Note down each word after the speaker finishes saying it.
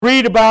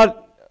Read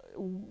about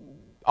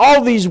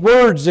all these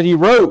words that he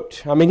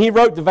wrote. I mean, he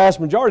wrote the vast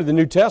majority of the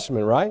New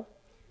Testament, right?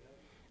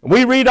 And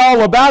we read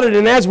all about it,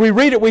 and as we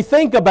read it, we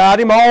think about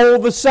him all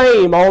the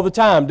same all the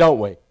time, don't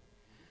we?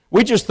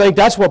 We just think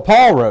that's what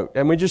Paul wrote,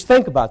 and we just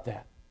think about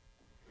that.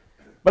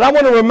 But I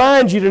want to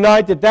remind you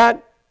tonight that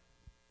that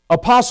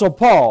Apostle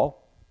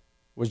Paul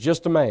was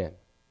just a man.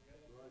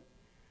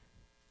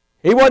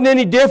 He wasn't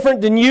any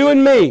different than you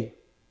and me.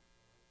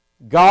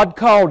 God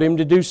called him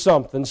to do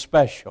something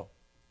special.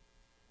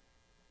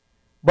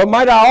 But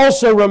might I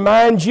also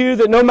remind you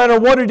that no matter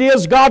what it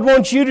is God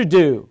wants you to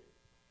do,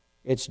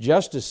 it's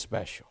just as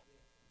special.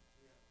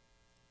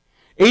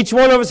 Each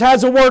one of us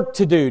has a work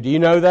to do. Do you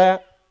know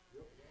that?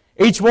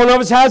 Each one of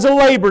us has a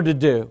labor to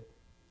do.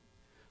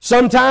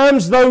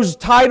 Sometimes those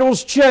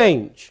titles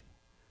change.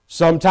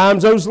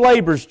 Sometimes those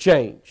labors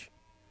change.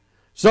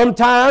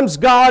 Sometimes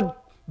God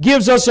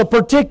gives us a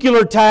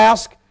particular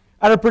task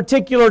at a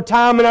particular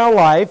time in our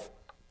life,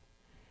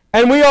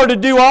 and we are to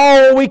do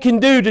all we can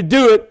do to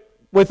do it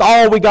with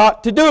all we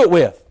got to do it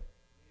with.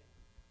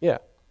 Yeah.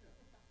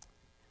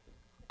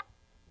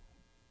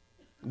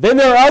 Then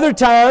there are other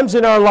times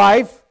in our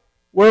life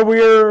where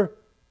we're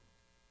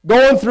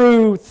going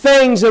through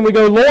things and we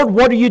go, Lord,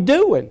 what are you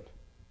doing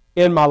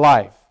in my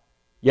life?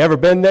 You ever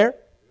been there?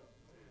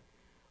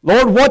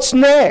 Lord, what's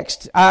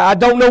next? I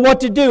don't know what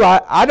to do.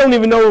 I don't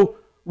even know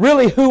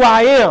really who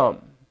I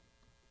am.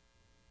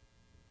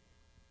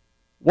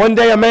 One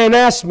day a man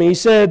asked me, he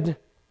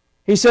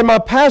said, my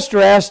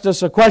pastor asked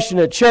us a question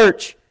at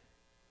church,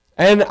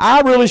 and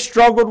I really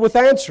struggled with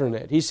answering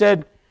it. He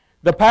said,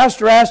 the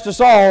pastor asked us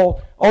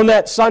all on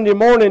that Sunday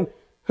morning,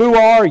 who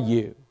are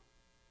you?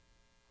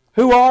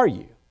 Who are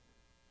you?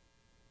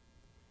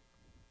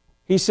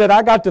 He said,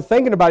 I got to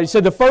thinking about it. He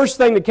said, the first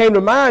thing that came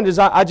to mind is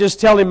I just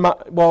tell him,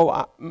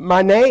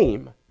 my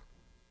name.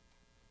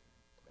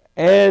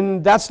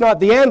 And that's not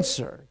the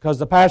answer, because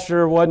the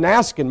pastor wasn't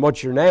asking,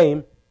 what's your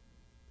name?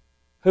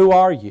 Who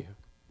are you?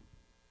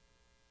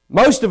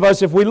 Most of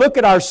us, if we look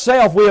at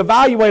ourselves, we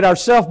evaluate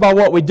ourselves by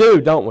what we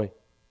do, don't we?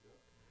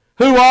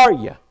 Who are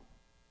you?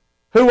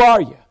 Who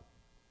are you?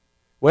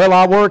 Well,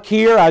 I work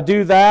here, I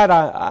do that,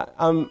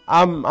 I'm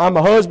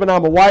a husband,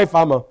 I'm a wife,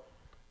 I'm a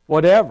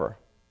whatever.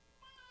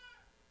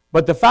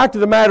 But the fact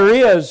of the matter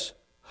is,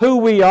 who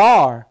we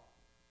are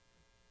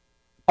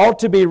ought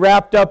to be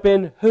wrapped up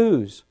in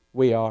whose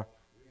we are.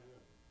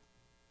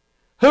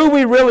 Who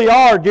we really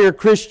are, dear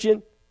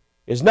Christian,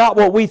 is not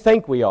what we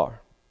think we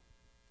are.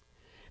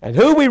 And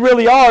who we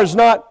really are is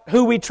not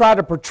who we try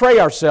to portray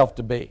ourselves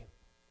to be.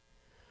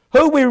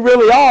 Who we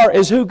really are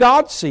is who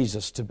God sees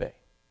us to be.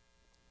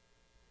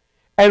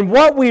 And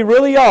what we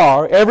really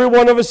are, every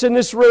one of us in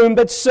this room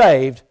that's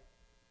saved,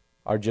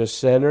 are just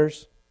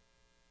sinners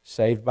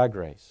saved by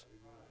grace.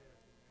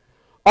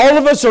 All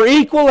of us are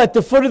equal at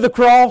the foot of the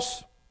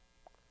cross.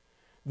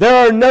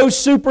 There are no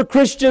super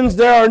Christians.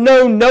 There are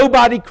no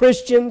nobody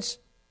Christians.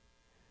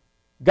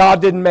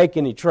 God didn't make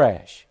any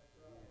trash.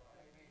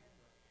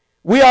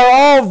 We are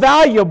all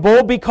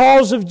valuable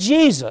because of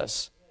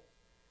Jesus.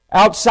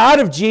 Outside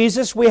of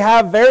Jesus, we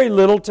have very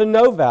little to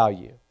no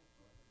value.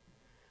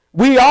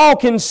 We all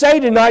can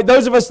say tonight,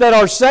 those of us that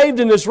are saved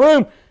in this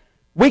room,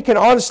 we can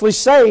honestly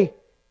say,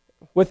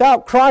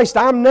 without Christ,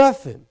 I'm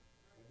nothing.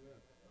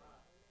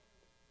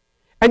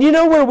 And you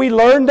know where we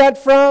learned that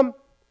from?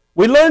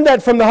 We learned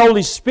that from the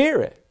Holy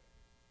Spirit.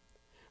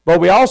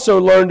 But we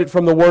also learned it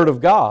from the Word of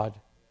God.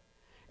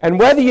 And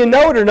whether you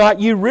know it or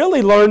not, you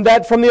really learned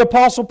that from the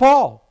Apostle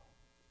Paul.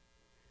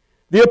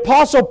 The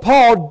Apostle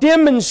Paul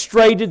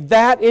demonstrated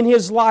that in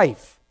his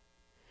life.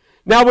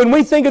 Now, when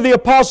we think of the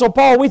Apostle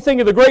Paul, we think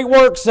of the great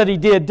works that he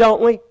did,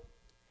 don't we?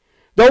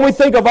 Don't we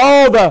think of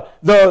all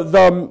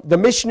the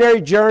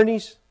missionary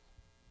journeys?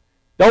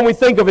 Don't we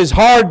think of his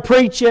hard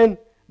preaching,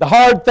 the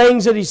hard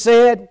things that he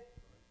said?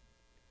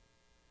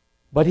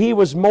 But he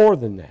was more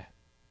than that.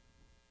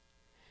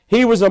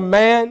 He was a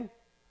man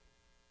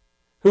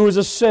who was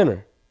a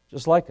sinner,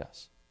 just like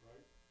us.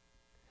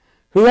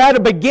 Who had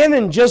a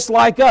beginning just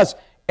like us.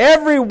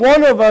 Every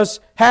one of us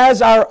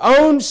has our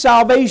own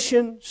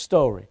salvation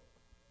story,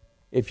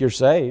 if you're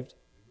saved.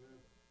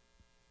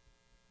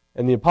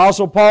 And the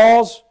Apostle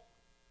Paul's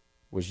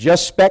was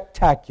just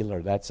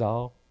spectacular, that's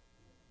all.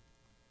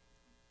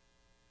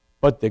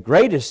 But the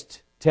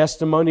greatest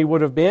testimony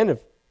would have been if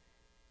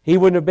he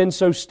wouldn't have been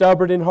so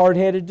stubborn and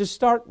hard-headed to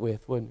start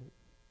with, wouldn't he?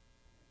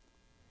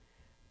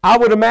 I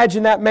would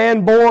imagine that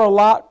man bore a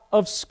lot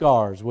of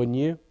scars, wouldn't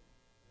you?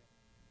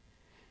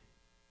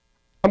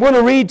 I'm going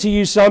to read to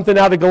you something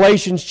out of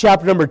Galatians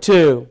chapter number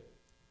 2.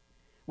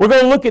 We're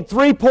going to look at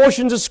 3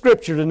 portions of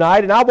Scripture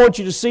tonight, and I want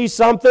you to see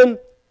something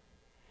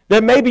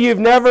that maybe you've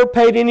never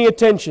paid any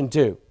attention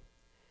to.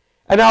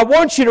 And I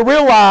want you to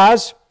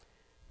realize,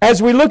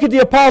 as we look at the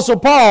Apostle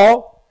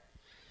Paul,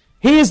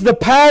 he is the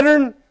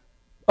pattern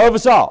of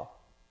us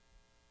all.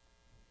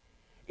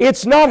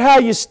 It's not how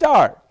you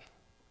start,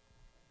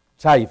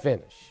 it's how you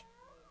finish.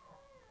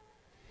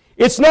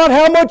 It's not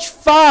how much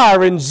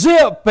fire and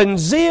zip and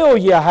zeal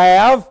you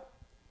have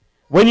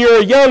when you're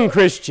a young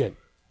Christian.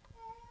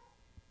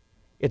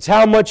 It's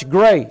how much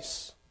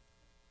grace,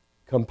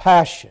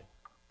 compassion,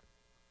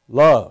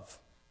 love,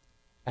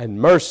 and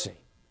mercy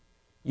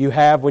you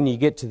have when you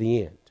get to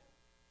the end.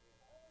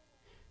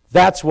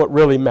 That's what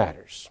really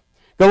matters.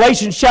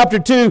 Galatians chapter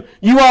 2,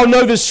 you all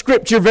know this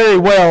scripture very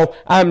well,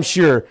 I'm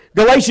sure.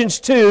 Galatians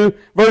 2,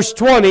 verse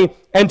 20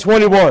 and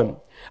 21.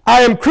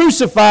 I am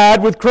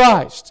crucified with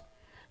Christ.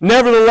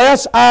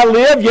 Nevertheless, I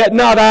live, yet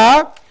not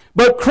I,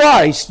 but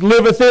Christ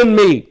liveth in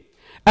me.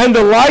 And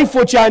the life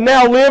which I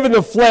now live in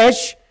the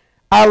flesh,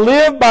 I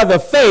live by the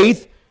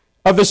faith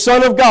of the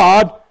Son of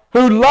God,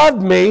 who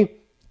loved me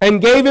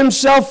and gave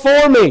himself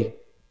for me.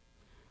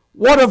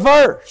 What a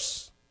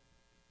verse.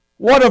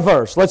 What a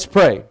verse. Let's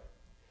pray.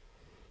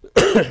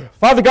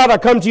 Father God, I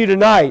come to you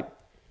tonight.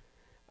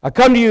 I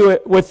come to you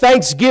with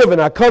thanksgiving.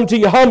 I come to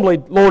you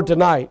humbly, Lord,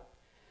 tonight,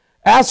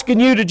 asking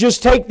you to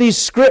just take these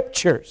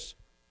scriptures.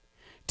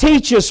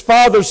 Teach us,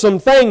 Father, some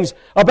things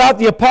about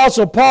the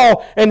Apostle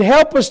Paul and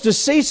help us to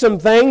see some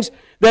things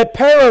that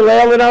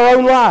parallel in our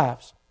own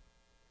lives.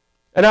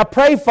 And I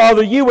pray,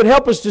 Father, you would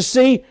help us to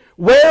see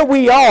where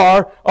we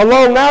are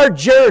along our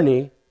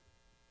journey.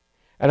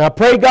 And I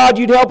pray, God,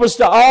 you'd help us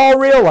to all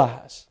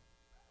realize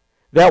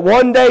that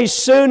one day,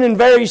 soon and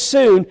very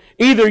soon,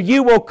 either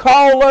you will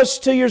call us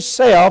to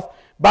yourself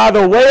by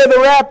the way of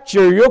the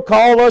rapture, you'll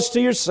call us to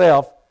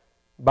yourself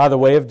by the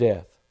way of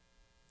death.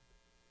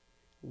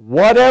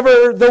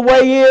 Whatever the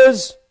way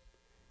is,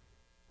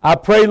 I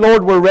pray,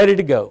 Lord, we're ready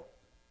to go.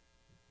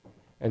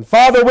 And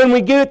Father, when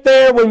we get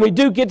there, when we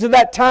do get to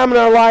that time in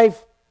our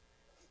life,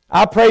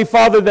 I pray,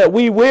 Father, that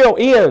we will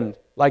end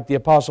like the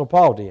Apostle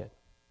Paul did.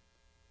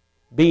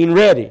 Being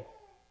ready.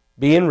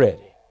 Being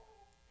ready.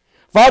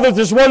 Father, if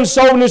there's one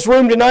soul in this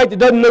room tonight that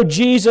doesn't know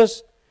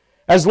Jesus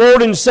as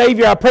Lord and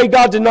Savior, I pray,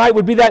 God, tonight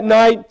would be that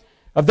night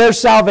of their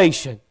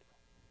salvation.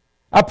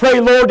 I pray,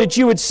 Lord, that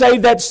you would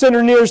save that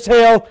sinner nearest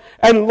hell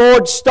and,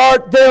 Lord,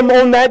 start them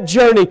on that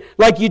journey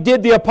like you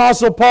did the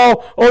Apostle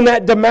Paul on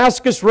that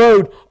Damascus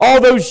road all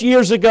those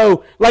years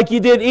ago, like you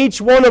did each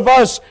one of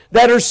us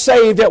that are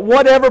saved at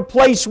whatever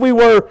place we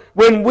were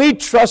when we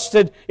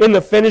trusted in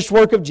the finished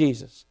work of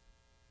Jesus.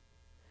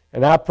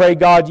 And I pray,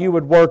 God, you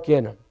would work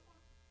in them.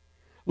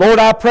 Lord,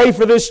 I pray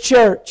for this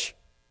church.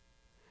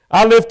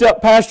 I lift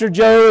up Pastor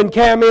Joe and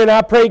Cammie, and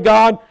I pray,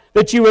 God,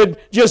 that you would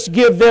just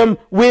give them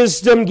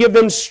wisdom, give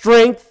them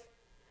strength.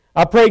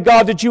 I pray,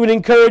 God, that you would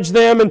encourage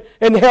them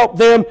and help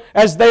them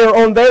as they are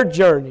on their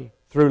journey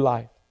through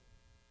life.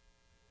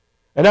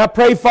 And I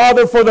pray,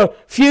 Father, for the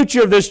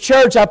future of this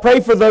church. I pray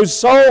for those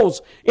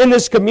souls in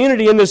this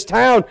community, in this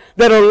town,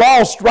 that are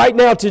lost right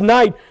now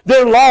tonight.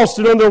 They're lost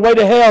and on their way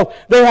to hell.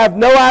 They have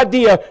no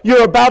idea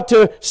you're about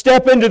to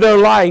step into their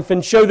life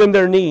and show them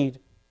their need.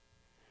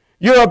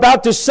 You're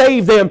about to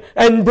save them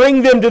and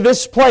bring them to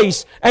this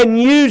place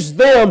and use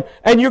them,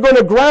 and you're going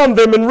to ground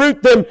them and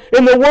root them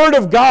in the Word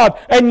of God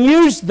and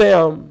use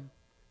them.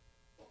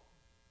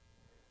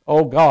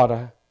 Oh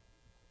God,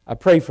 I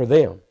pray for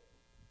them.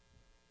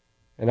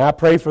 And I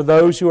pray for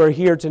those who are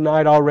here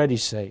tonight already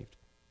saved.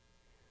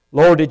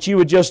 Lord, that you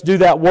would just do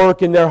that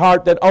work in their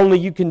heart that only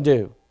you can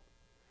do.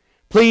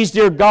 Please,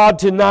 dear God,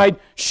 tonight,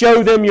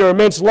 show them your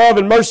immense love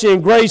and mercy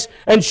and grace,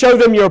 and show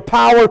them your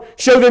power,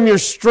 show them your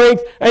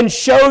strength, and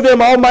show them,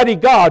 Almighty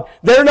God,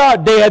 they're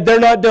not dead, they're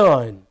not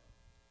done.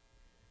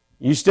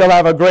 You still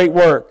have a great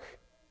work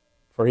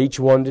for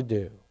each one to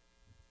do.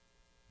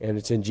 And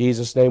it's in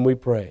Jesus' name we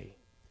pray.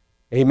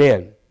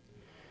 Amen.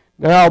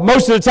 Now,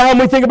 most of the time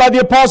we think about the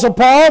Apostle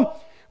Paul,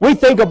 we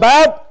think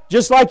about,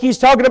 just like he's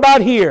talking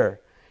about here,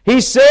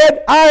 he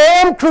said,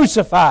 I am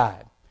crucified.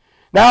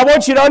 Now, I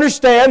want you to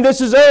understand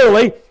this is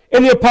early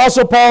in the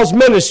Apostle Paul's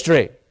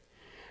ministry.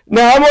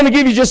 Now, I want to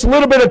give you just a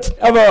little bit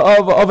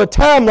of a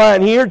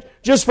timeline here,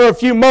 just for a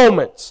few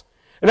moments.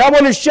 And I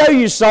want to show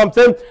you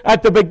something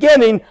at the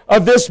beginning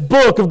of this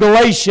book of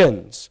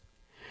Galatians.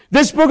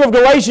 This book of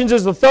Galatians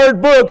is the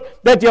third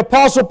book that the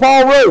Apostle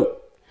Paul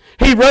wrote.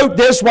 He wrote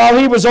this while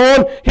he was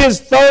on his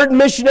third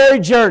missionary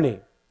journey.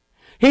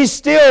 He's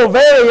still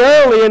very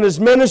early in his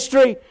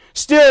ministry,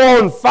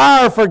 still on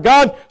fire for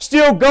God,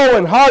 still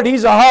going hard.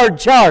 He's a hard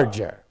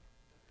charger.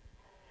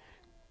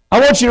 I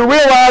want you to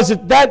realize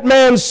that that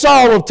man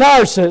Saul of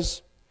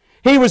Tarsus,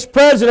 he was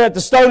present at the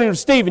stoning of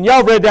Stephen. Y'all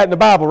have read that in the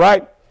Bible,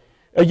 right?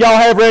 Y'all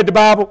have read the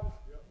Bible?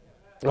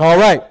 All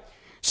right.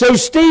 So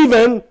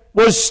Stephen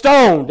was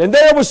stoned, and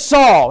there was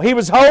Saul. He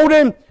was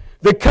holding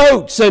the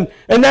coats, and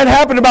that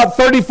happened about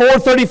 34,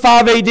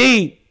 35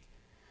 A.D.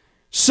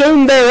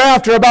 Soon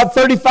thereafter, about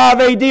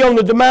 35 A.D. on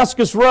the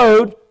Damascus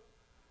road,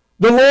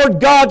 the Lord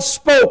God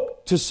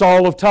spoke to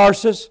Saul of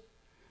Tarsus,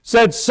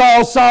 said,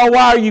 Saul, Saul,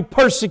 why are you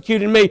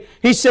persecuting me?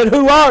 He said,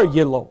 who are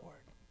you, Lord?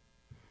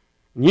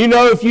 You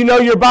know, if you know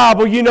your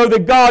Bible, you know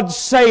that God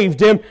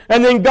saved him,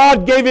 and then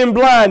God gave him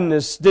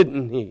blindness,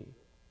 didn't he?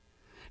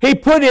 He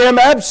put him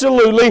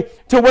absolutely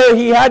to where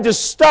he had to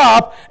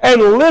stop and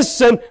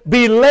listen,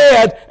 be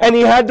led, and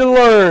he had to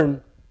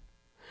learn.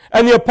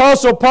 And the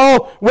Apostle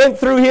Paul went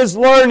through his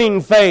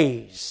learning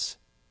phase.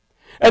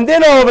 And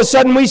then all of a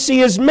sudden we see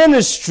his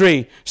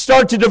ministry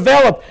start to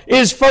develop.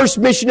 His first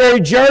missionary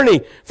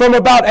journey from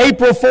about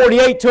April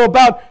 48 to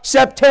about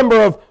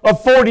September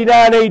of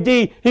 49 AD.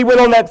 He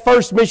went on that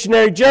first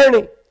missionary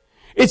journey.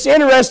 It's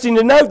interesting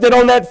to note that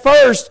on that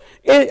first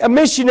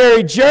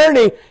missionary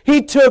journey,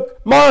 he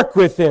took Mark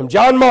with him,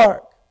 John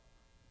Mark.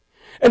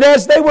 And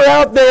as they were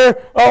out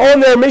there on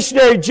their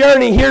missionary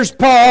journey, here's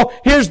Paul,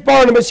 here's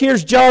Barnabas,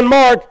 here's John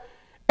Mark.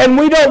 And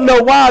we don't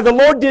know why. The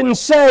Lord didn't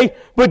say,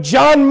 but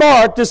John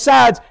Mark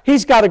decides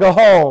he's got to go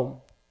home.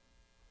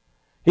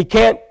 He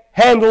can't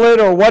handle it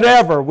or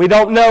whatever. We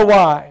don't know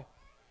why.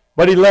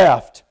 But he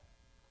left.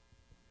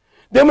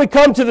 Then we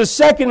come to the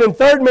second and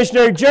third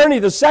missionary journey.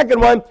 The second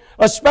one,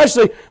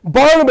 especially,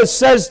 Barnabas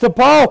says to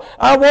Paul,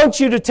 I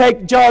want you to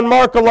take John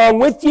Mark along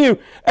with you.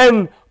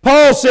 And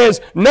Paul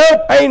says,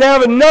 nope, ain't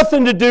having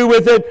nothing to do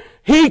with it.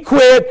 He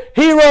quit.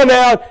 He run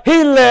out.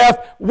 He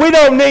left. We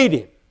don't need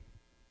him.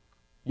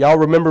 Y'all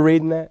remember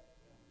reading that?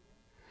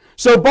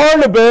 So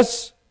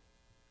Barnabas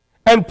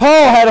and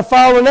Paul had a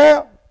falling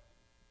out.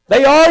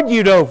 They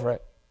argued over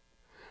it.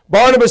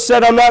 Barnabas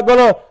said, I'm not going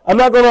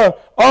to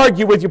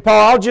argue with you,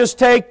 Paul. I'll just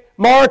take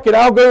Mark and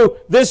I'll go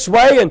this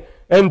way.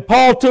 And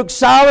Paul took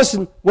Silas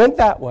and went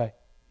that way.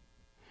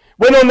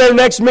 Went on their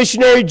next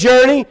missionary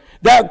journey.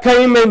 That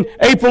came in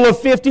April of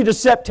 50 to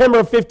September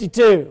of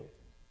 52.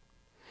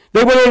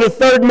 They went on a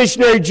third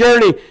missionary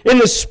journey in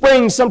the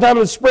spring, sometime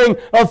in the spring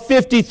of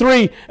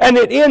 53, and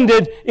it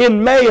ended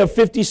in May of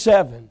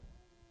 57.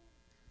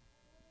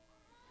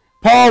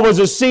 Paul was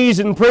a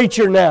seasoned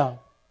preacher now.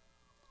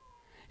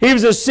 He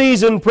was a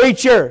seasoned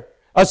preacher,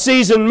 a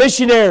seasoned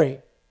missionary.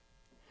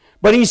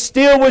 But he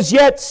still was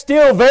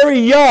still very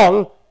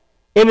young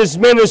in his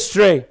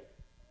ministry.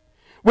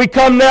 We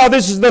come now,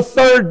 this is the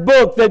third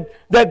book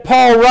that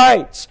Paul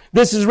writes.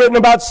 This is written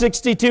about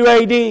 62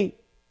 AD.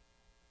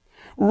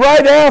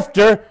 Right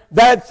after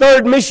that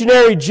third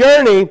missionary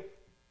journey,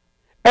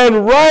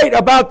 and right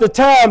about the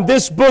time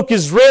this book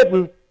is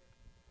written,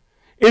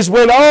 is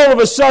when all of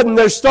a sudden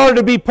there started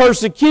to be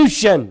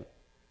persecution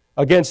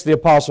against the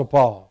Apostle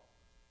Paul.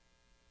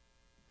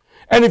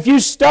 And if you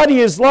study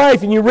his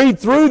life and you read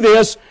through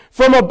this,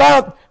 from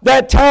about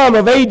that time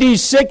of AD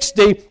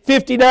 60,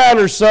 59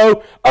 or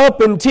so,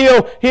 up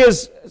until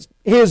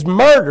his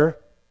murder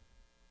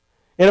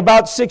in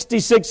about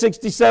 66,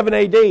 67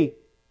 AD,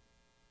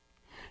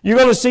 you're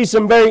going to see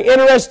some very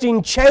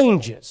interesting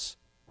changes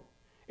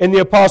in the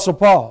Apostle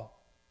Paul.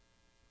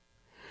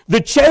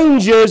 The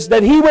changes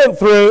that he went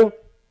through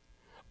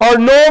are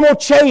normal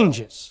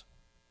changes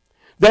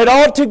that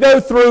ought to go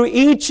through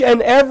each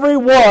and every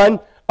one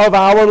of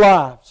our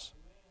lives.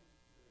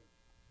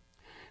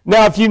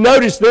 Now, if you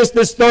notice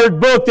this third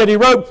book that he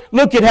wrote,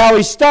 look at how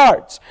he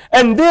starts.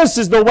 And this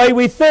is the way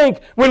we think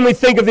when we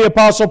think of the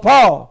Apostle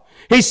Paul.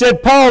 He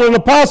said, Paul, an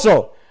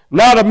apostle,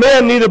 not of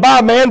men, neither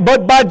by man,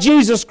 but by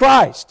Jesus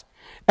Christ,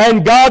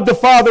 and God the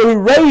Father who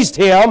raised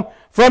him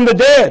from the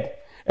dead,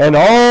 and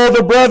all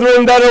the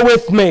brethren that are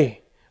with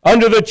me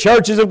under the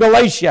churches of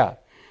Galatia.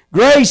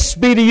 Grace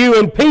be to you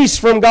and peace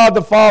from God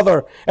the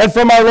Father and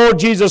from our Lord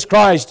Jesus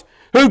Christ,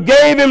 who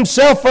gave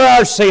himself for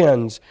our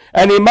sins,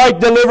 and he might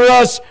deliver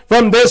us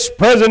from this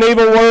present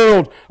evil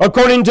world,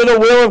 according to the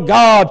will of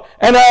God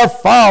and our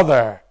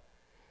Father.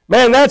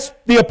 Man, that's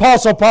the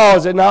Apostle Paul,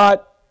 is it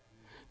not?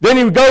 Then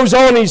he goes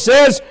on, he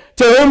says,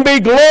 to whom be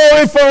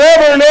glory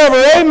forever and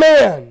ever.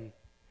 Amen.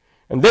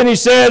 And then he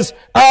says,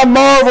 I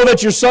marvel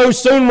that you're so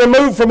soon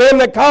removed from him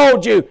that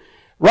called you.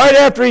 Right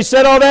after he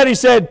said all that, he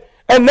said,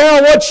 and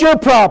now what's your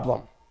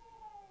problem?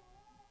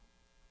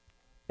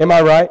 Am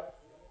I right?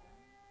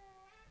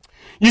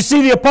 You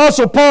see, the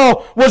Apostle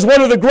Paul was one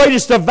of the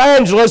greatest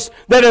evangelists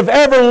that have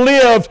ever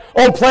lived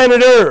on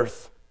planet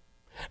Earth.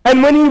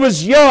 And when he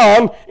was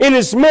young in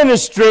his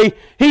ministry,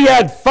 he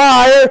had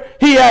fire,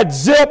 he had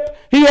zip,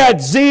 he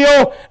had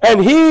zeal,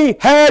 and he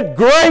had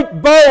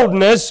great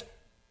boldness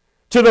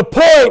to the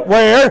point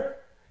where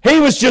he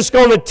was just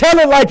going to tell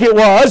it like it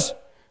was,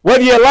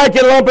 whether you like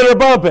it, lump it, or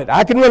bump it.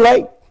 I can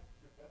relate.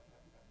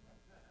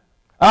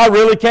 I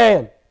really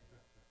can.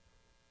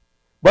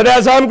 But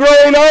as I'm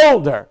growing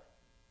older,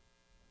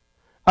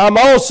 I'm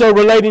also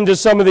relating to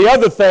some of the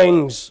other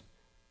things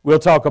we'll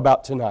talk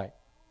about tonight.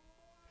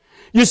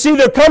 You see,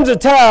 there comes a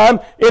time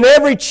in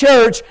every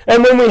church,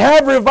 and when we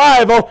have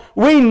revival,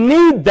 we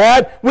need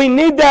that. We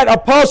need that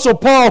Apostle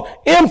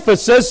Paul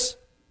emphasis.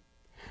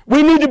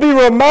 We need to be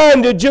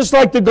reminded, just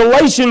like the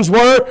Galatians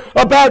were,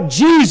 about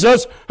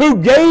Jesus who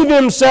gave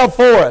himself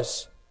for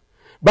us.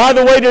 By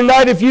the way,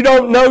 tonight, if you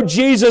don't know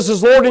Jesus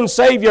as Lord and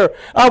Savior,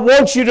 I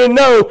want you to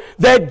know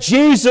that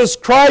Jesus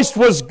Christ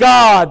was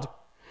God.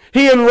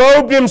 He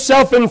enrobed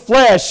himself in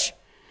flesh.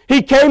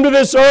 He came to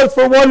this earth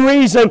for one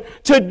reason,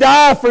 to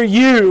die for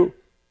you.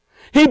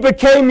 He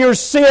became your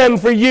sin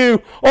for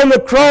you on the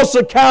cross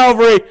of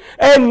Calvary.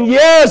 And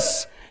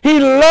yes, he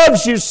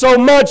loves you so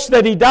much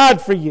that he died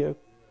for you.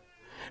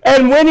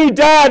 And when he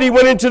died, he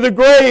went into the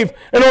grave.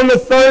 And on the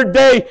third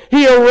day,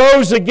 he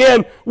arose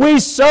again. We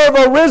serve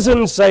a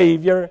risen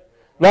Savior,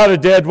 not a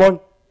dead one.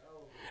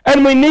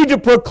 And we need to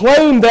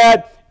proclaim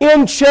that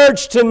in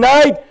church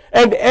tonight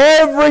and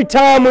every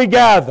time we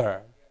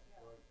gather.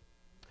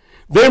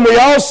 Then we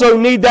also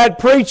need that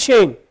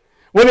preaching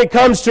when it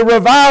comes to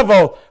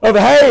revival of,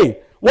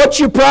 hey, what's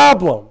your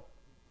problem?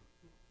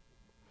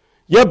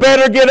 You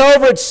better get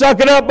over it.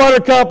 Suck it up,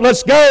 buttercup.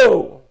 Let's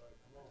go.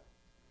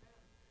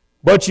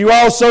 But you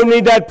also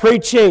need that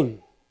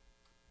preaching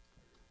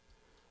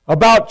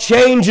about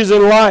changes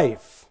in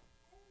life,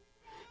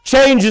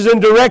 changes in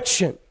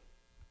direction.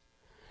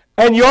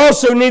 And you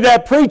also need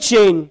that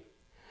preaching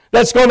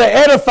that's going to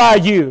edify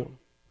you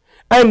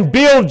and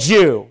build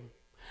you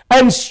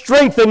and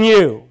strengthen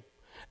you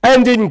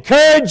and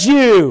encourage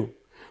you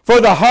for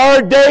the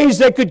hard days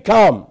that could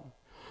come,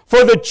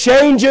 for the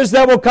changes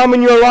that will come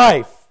in your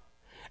life,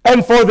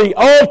 and for the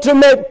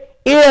ultimate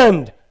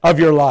end of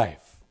your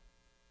life.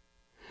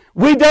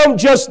 We don't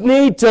just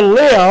need to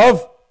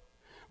live,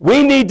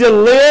 we need to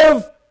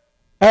live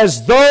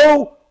as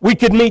though we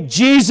could meet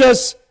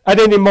Jesus at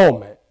any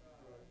moment.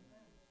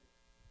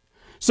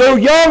 So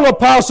young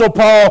Apostle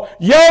Paul,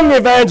 young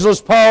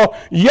evangelist Paul,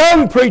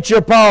 young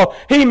preacher Paul,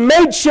 he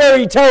made sure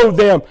he told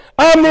them,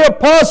 I'm the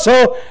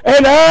apostle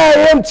and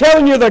I am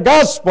telling you the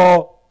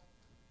gospel.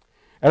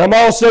 And I'm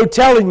also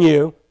telling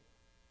you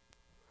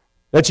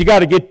that you got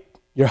to get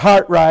your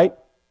heart right.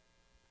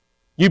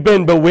 You've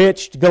been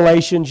bewitched,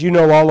 Galatians, you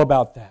know all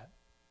about that.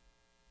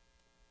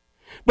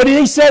 But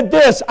he said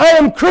this, I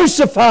am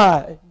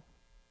crucified.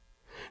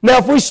 Now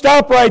if we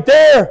stop right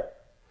there,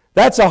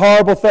 that's a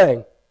horrible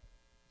thing.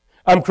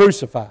 I'm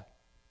crucified.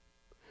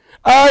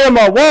 I am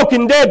a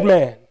walking dead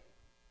man.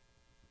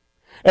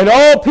 And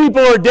all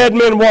people are dead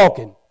men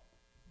walking.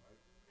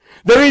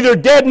 They're either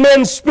dead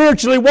men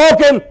spiritually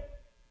walking,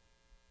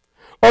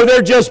 or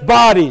they're just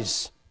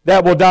bodies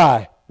that will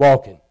die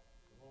walking.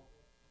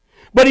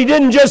 But he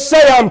didn't just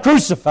say, I'm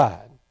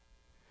crucified.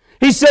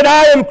 He said,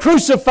 I am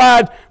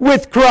crucified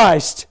with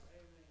Christ.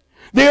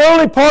 The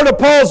early part of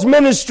Paul's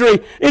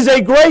ministry is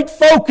a great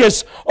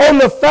focus on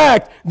the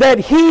fact that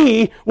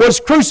he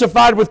was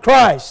crucified with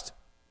Christ,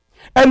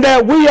 and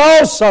that we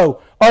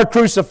also are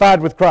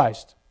crucified with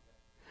Christ.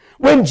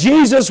 When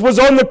Jesus was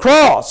on the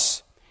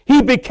cross,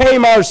 he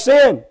became our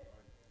sin.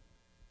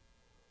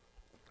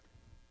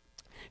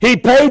 He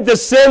paid the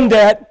sin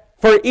debt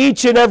for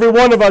each and every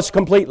one of us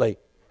completely.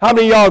 How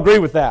many of y'all agree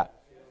with that?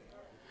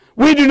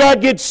 We do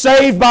not get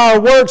saved by our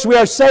works. We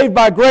are saved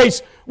by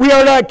grace. We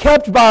are not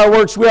kept by our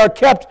works. We are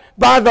kept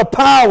by the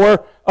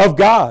power of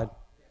God.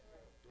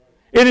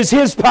 It is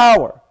His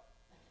power.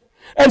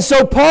 And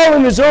so Paul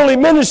in his early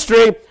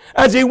ministry,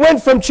 as he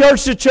went from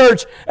church to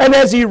church, and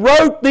as he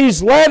wrote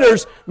these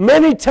letters,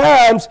 many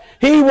times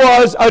he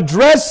was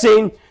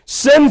addressing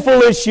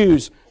sinful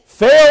issues,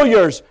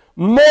 failures,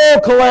 moral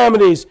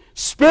calamities,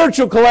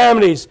 spiritual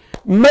calamities,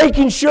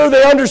 making sure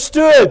they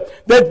understood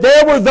that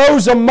there were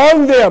those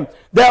among them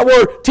that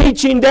were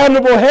teaching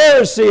damnable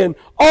heresy and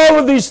all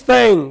of these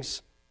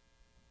things.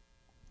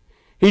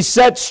 He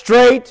set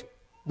straight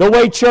the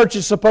way church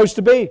is supposed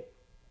to be.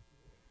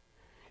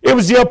 It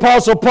was the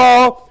Apostle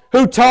Paul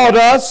who taught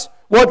us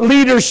what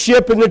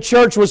leadership in the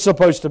church was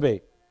supposed to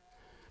be.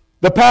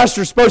 The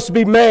pastor is supposed to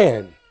be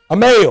man, a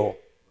male,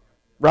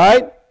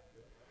 right?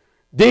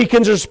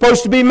 Deacons are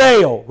supposed to be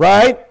male,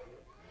 right?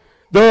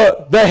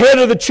 The head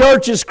of the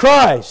church is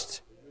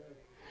Christ.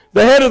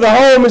 The head of the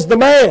home is the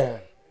man.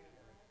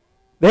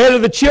 The head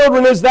of the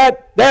children is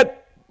that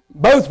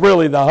both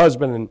really the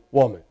husband and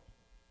woman.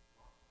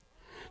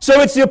 So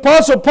it's the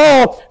Apostle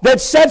Paul that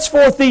sets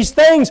forth these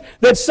things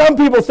that some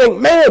people think,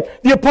 man,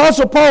 the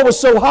Apostle Paul was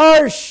so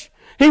harsh.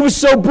 He was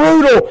so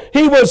brutal.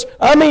 He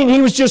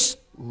was just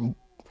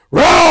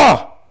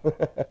raw,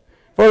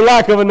 for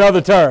lack of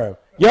another term.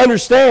 You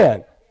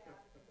understand?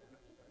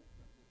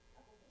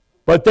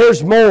 But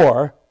there's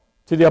more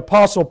to the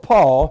Apostle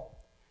Paul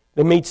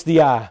than meets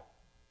the eye.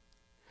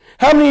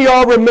 How many of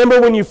y'all remember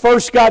when you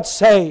first got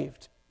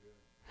saved?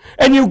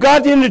 And you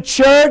got into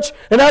church,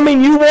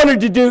 and you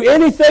wanted to do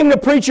anything the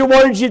preacher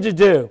wanted you to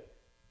do.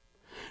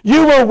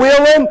 You were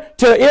willing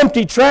to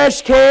empty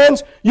trash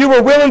cans. You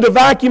were willing to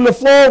vacuum the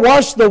floor,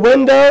 wash the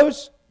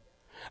windows.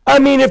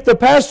 If the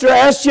pastor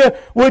asked you,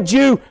 would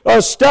you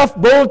stuff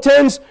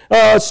bulletins,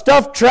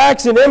 stuff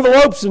tracts and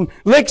envelopes and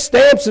lick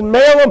stamps and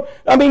mail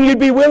them? You'd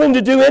be willing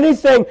to do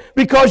anything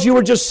because you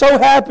were just so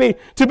happy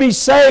to be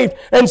saved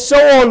and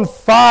so on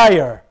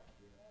fire.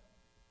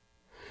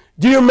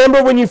 Do you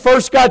remember when you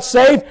first got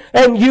saved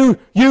and you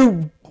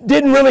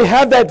didn't really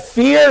have that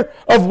fear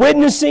of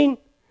witnessing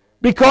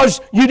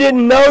because you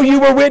didn't know you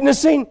were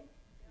witnessing?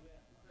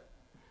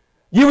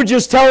 You were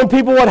just telling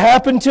people what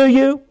happened to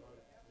you?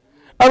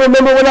 I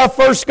remember when I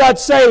first got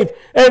saved,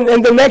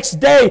 and the next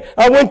day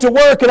I went to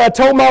work and I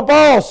told my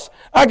boss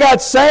I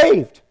got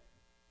saved.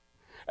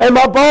 And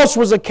my boss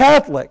was a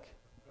Catholic.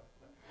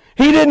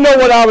 He didn't know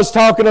what I was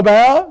talking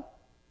about.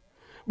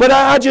 But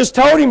I just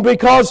told him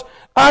because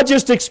I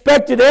just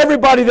expected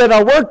everybody that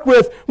I worked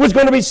with was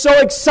going to be so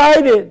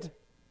excited.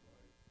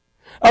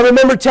 I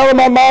remember telling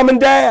my mom and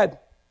dad.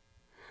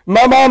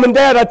 My mom and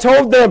dad, I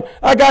told them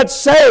I got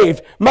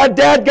saved. My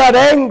dad got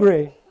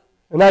angry,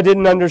 and I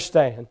didn't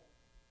understand.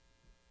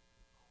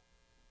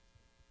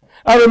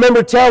 I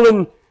remember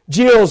telling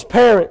Jill's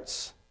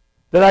parents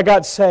that I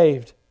got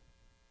saved.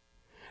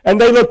 And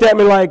they looked at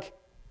me like,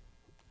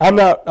 I'm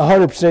not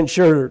 100%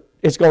 sure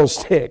it's going to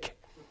stick.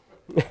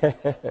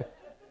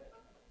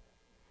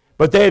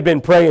 But they had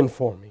been praying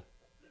for me.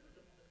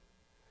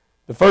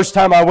 The first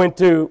time I went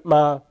to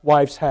my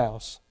wife's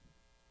house,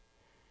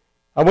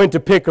 I went to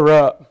pick her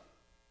up.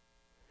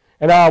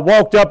 And I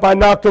walked up, I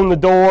knocked on the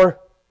door,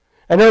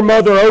 and her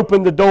mother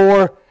opened the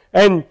door,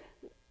 and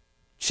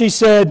she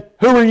said,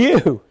 "Who are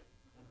you?"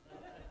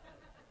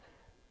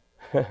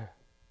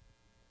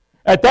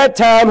 At that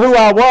time, who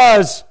I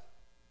was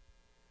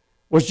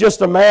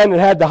just a man that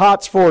had the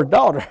hots for a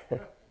daughter.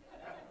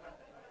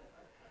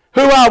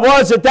 Who I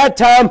was at that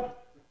time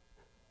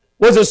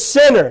was a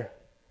sinner,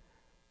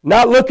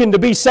 not looking to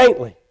be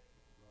saintly.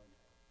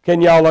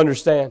 Can y'all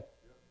understand?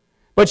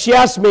 But she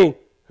asked me,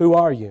 "Who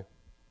are you?"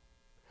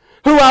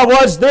 Who I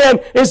was then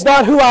is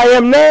not who I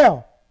am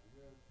now.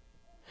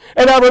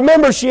 And I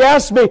remember she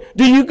asked me,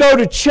 "Do you go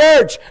to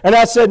church?" And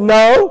I said,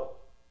 "No."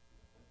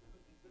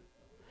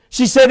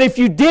 She said, "If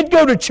you did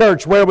go to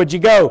church, where would you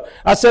go?"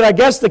 I said, "I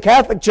guess the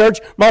Catholic Church.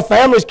 My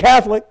family's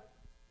Catholic."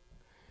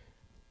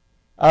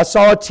 I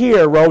saw a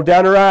tear roll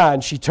down her eye,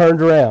 and she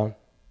turned around.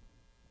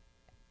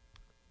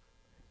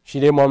 She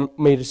didn't want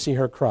me to see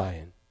her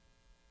crying.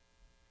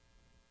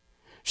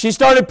 She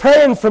started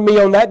praying for me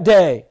on that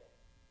day.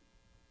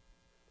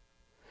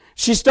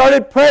 She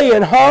started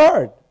praying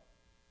hard.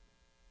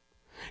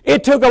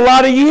 It took a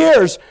lot of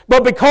years,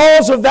 but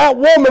because of that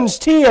woman's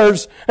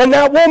tears and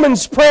that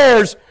woman's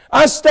prayers,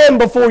 I stand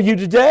before you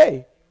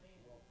today.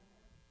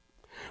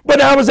 But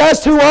I was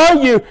asked, "Who are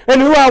you?"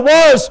 And who I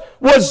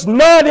was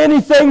not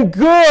anything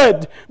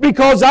good,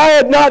 because I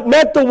had not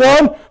met the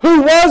one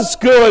who was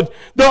good.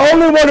 The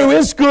only one who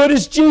is good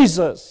is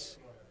Jesus.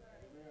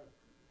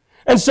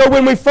 And so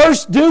when we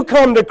first do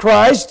come to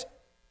Christ,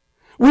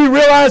 we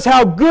realize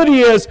how good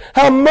He is,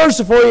 how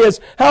merciful He is,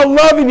 how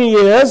loving He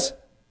is.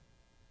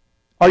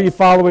 Are you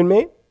following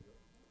me?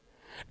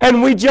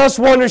 And we just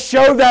want to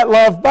show that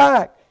love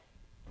back.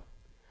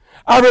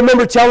 I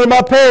remember telling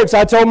my parents,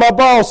 I told my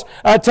boss,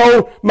 I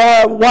told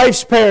my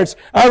wife's parents,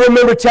 I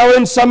remember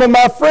telling some of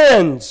my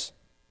friends,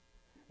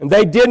 and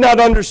they did not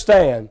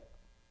understand.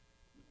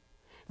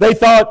 They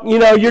thought,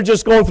 you're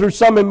just going through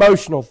some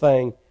emotional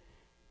thing.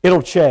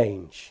 It'll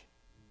change.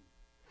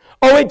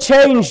 Oh, it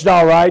changed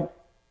all right,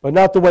 but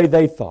not the way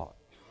they thought.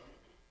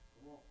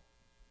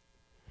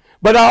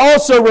 But I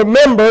also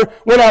remember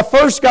when I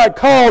first got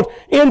called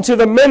into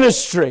the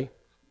ministry,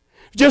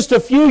 just a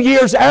few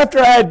years after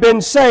I had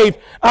been saved,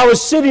 I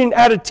was sitting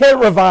at a tent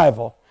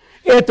revival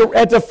at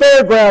the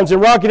fairgrounds in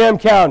Rockingham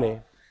County.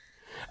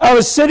 I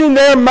was sitting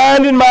there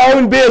minding my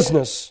own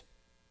business.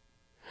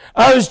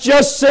 I was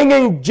just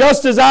singing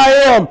 "Just As I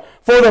Am"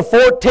 for the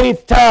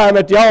 14th time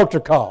at the altar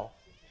call.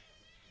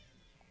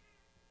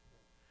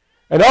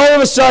 And all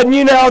of a sudden,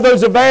 you know how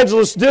those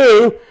evangelists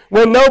do,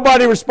 when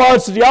nobody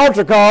responds to the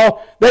altar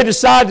call, they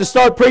decide to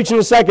start preaching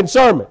a second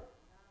sermon.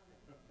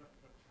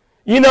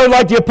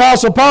 Like the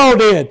Apostle Paul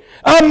did.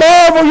 "I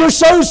marvel you're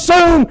so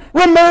soon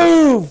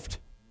removed."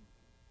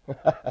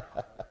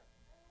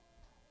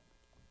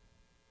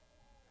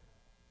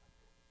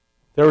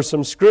 There was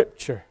some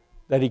scripture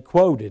that he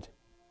quoted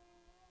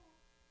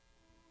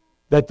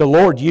that the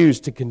Lord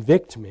used to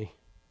convict me.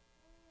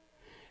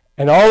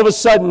 And all of a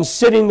sudden,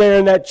 sitting there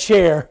in that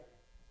chair,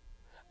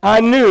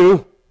 I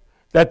knew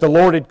that the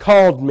Lord had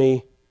called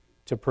me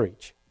to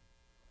preach.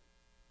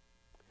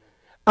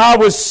 I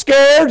was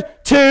scared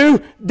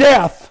to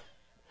death.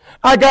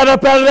 I got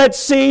up out of that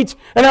seat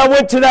and I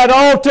went to that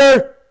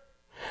altar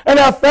and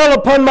I fell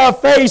upon my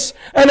face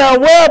and I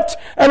wept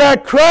and I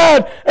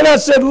cried and I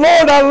said,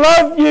 "Lord, I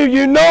love you.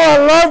 You know I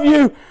love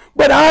you,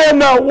 but I am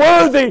not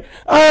worthy.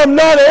 I am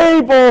not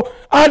able.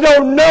 I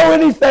don't know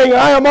anything.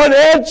 I am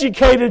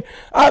uneducated.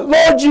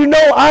 Lord, you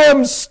know I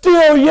am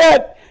still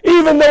yet,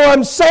 even though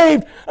I'm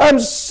saved, I'm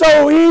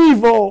so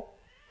evil.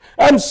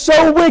 I'm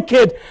so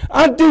wicked.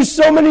 I do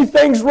so many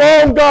things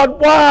wrong,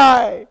 God.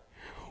 Why?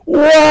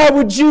 Why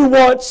would you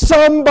want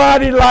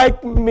somebody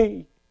like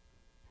me?"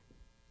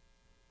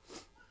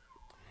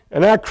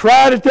 And I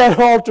cried at that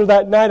altar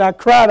that night. I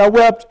cried, I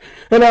wept,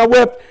 and I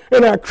wept,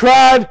 and I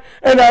cried,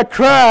 and I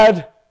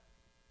cried.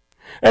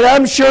 And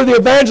I'm sure the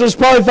evangelist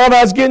probably thought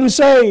I was getting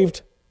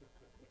saved.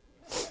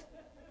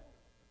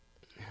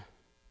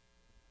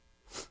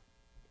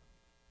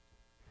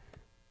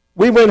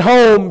 We went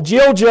home.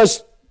 Jill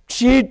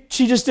she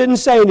just didn't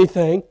say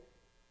anything.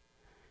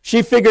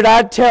 She figured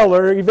I'd tell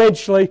her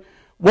eventually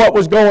what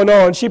was going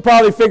on. She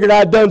probably figured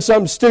I'd done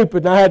something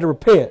stupid and I had to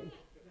repent.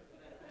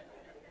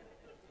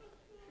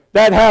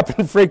 That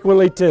happened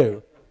frequently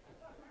too.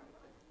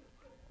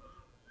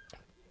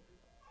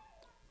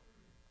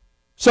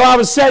 So I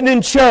was sitting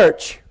in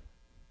church.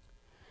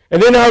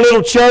 And in our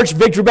little church,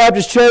 Victory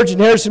Baptist Church in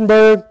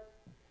Harrisonburg,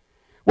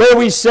 where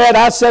I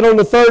sat on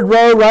the third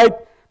row, right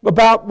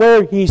about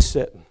where he's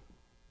sitting,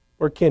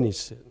 where Kenny's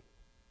sitting.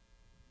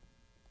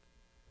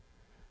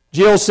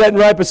 Jill's sitting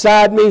right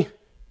beside me.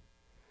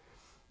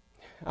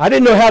 I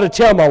didn't know how to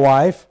tell my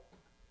wife.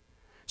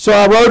 So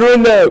I wrote her a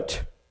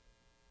note.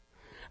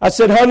 I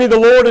said, honey, the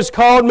Lord has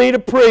called me to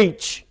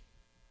preach.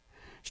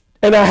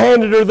 And I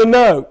handed her the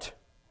note.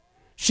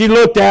 She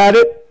looked at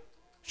it.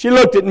 She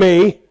looked at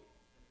me.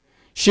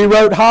 She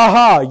wrote, ha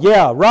ha,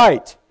 yeah,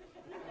 right.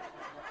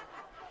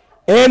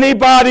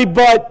 Anybody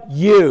but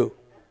you.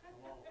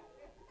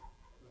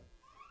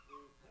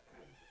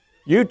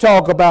 You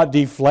talk about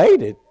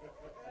deflated.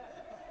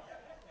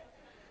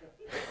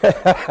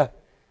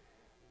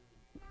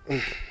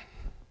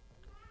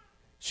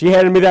 She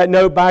handed me that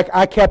note back.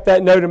 I kept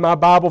that note in my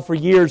Bible for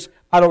years.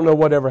 I don't know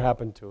whatever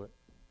happened to it.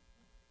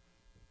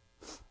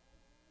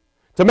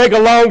 To make a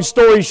long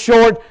story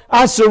short,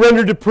 I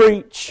surrendered to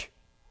preach.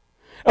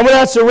 And when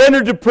I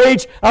surrendered to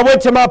preach, I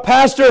went to my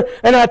pastor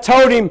and I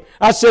told him,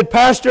 I said,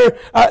 Pastor,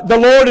 the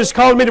Lord has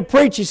called me to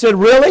preach. He said,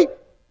 really?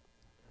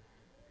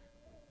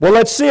 Well,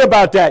 let's see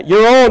about that.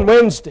 You're on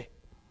Wednesday.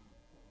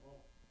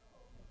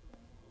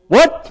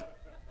 What?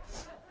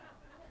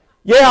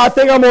 Yeah, I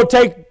think I'm going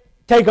to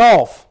take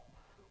off.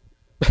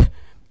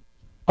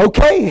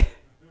 Okay.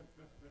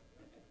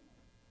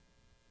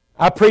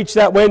 I preached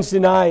that Wednesday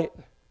night,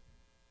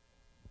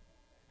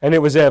 and it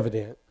was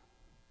evident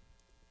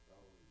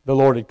the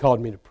Lord had called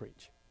me to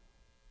preach.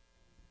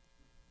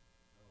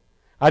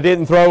 I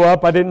didn't throw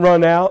up. I didn't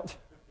run out.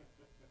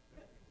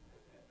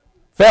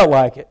 Felt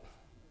like it.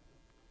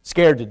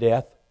 Scared to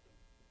death.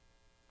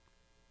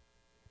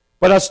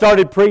 But I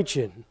started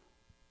preaching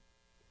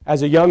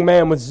as a young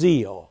man with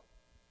zeal.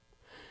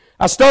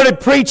 I started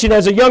preaching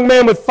as a young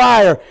man with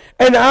fire.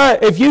 And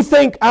if you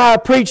think I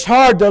preached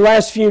hard the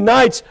last few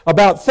nights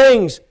about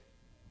things,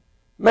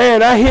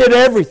 man, I hit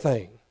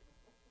everything.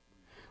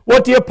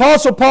 What the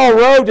Apostle Paul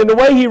wrote and the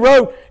way he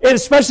wrote, and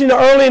especially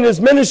early in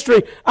his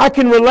ministry, I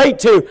can relate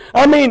to.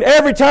 I mean,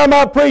 every time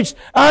I preached,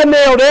 I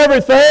nailed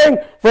everything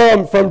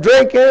from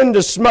drinking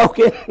to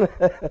smoking.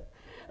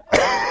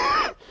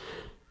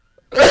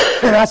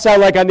 I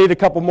sound like I need a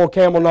couple more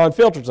Camel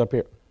non-filters up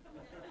here.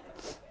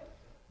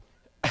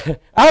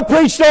 I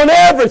preached on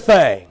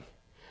everything.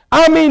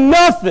 I mean,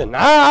 nothing.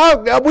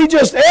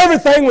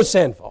 Everything was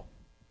sinful.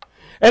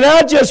 And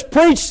I just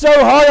preached so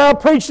hard, I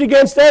preached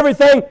against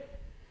everything.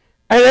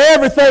 And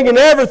everything and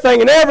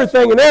everything and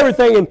everything and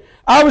everything. And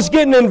I was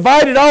getting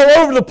invited all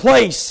over the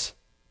place.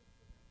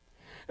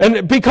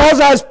 And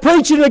because I was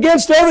preaching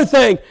against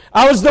everything,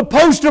 I was the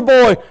poster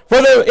boy for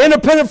the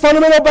Independent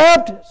Fundamental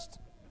Baptist.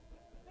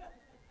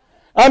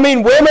 I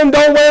mean, women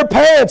don't wear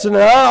pants and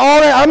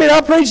all that. I mean,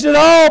 I preached it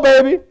all,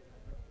 baby.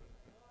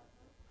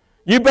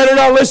 You better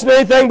not listen to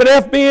anything but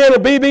FBN or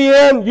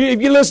BBN. If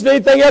you listen to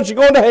anything else, you're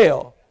going to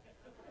hell.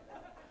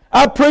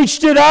 I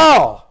preached it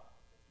all.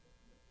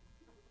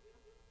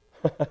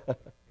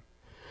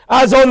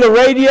 I was on the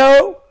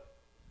radio.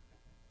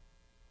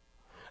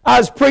 I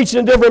was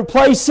preaching in different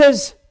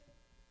places.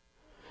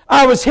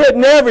 I was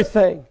hitting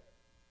everything.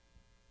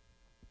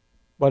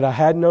 But I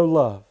had no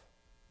love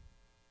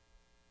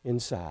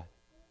inside.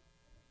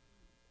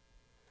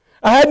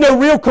 I had no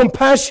real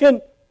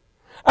compassion.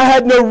 I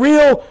had no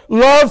real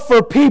love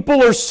for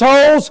people or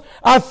souls.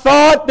 I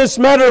thought this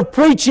matter of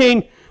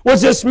preaching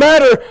was this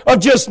matter of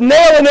just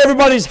nailing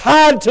everybody's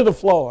hide to the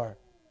floor.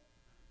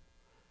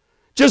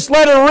 Just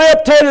let her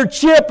rip, tear her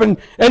chip, and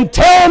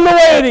tell them the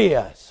way it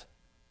is.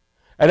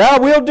 And I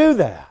will do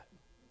that.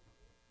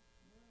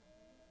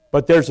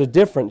 But there's a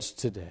difference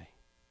today.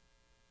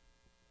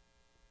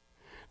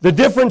 The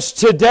difference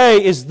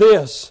today is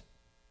this.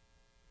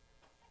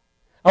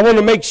 I want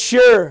to make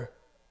sure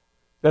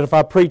that if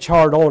I preach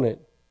hard on it,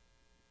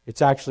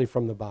 it's actually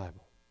from the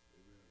Bible.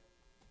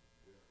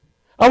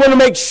 I want to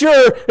make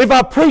sure if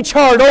I preach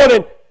hard on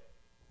it,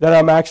 that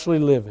I'm actually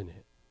living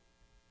it.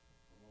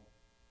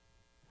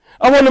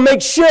 I want to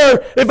make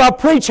sure if I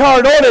preach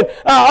hard on it,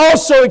 I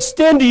also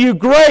extend to you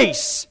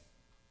grace.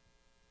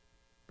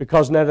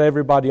 Because not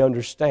everybody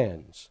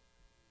understands.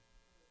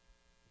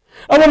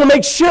 I want to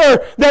make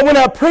sure that when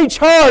I preach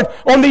hard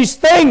on these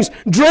things,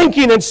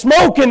 drinking and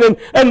smoking and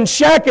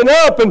shacking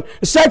up and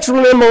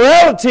sexual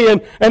immorality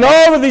and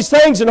all of these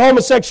things and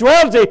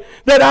homosexuality,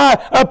 that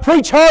I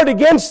preach hard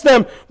against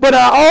them. But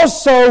I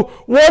also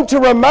want to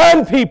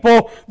remind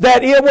people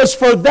that it was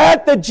for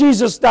that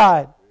Jesus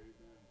died.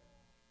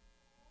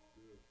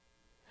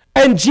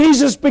 And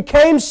Jesus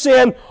became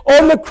sin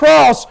on the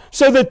cross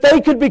so that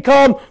they could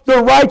become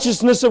the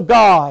righteousness of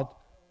God.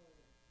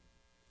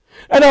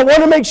 And I want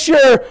to make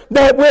sure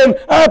that when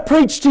I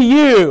preach to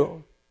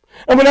you,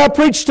 and when I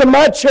preach to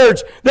my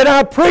church, that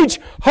I preach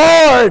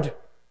hard.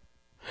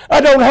 I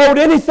don't hold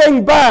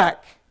anything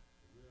back.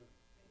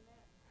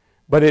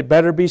 But it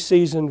better be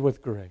seasoned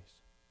with grace.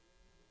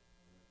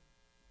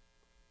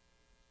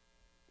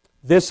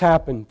 This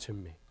happened to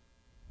me.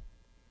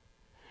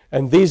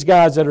 And these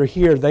guys that are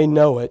here, they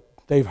know it.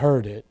 They've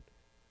heard it.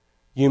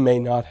 You may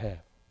not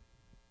have.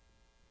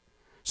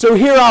 So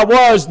here I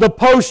was, the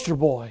poster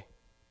boy.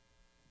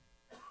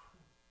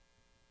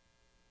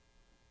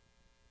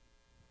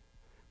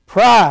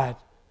 Pride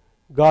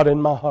got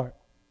in my heart.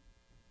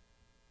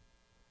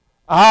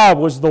 I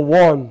was the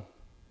one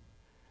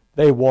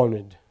they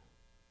wanted.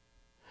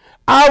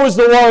 I was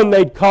the one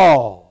they'd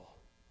call.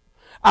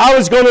 I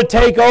was going to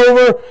take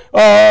over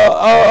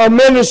a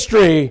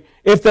ministry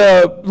if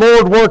the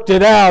Lord worked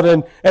it out,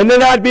 and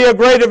then I'd be a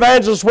great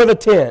evangelist with a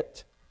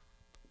tent.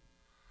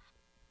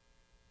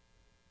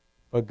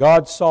 But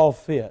God saw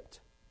fit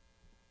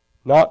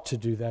not to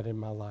do that in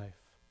my life.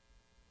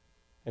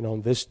 And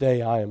on this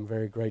day, I am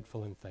very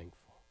grateful and thankful.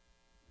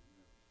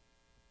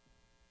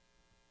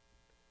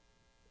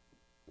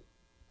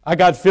 I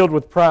got filled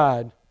with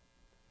pride.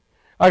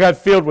 I got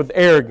filled with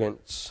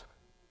arrogance.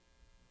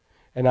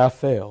 And I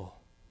fell.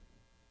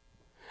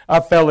 I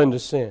fell into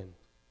sin.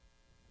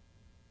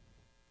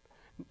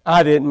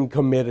 I didn't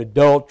commit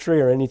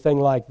adultery or anything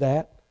like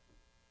that.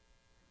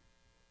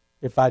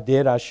 If I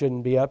did, I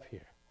shouldn't be up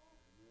here.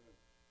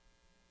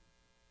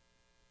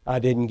 I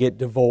didn't get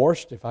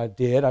divorced. If I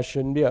did, I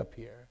shouldn't be up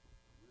here.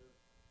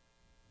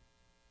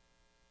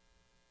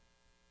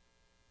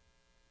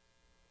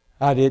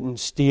 I didn't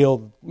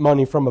steal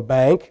money from a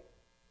bank.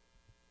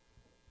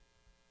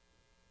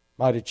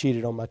 Might have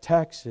cheated on my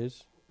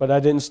taxes, but I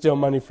didn't steal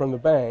money from the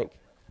bank.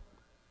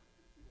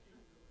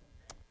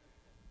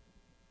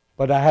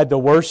 But I had the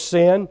worst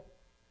sin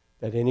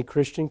that any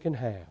Christian can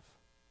have.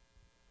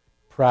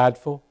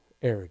 Prideful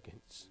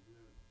arrogance.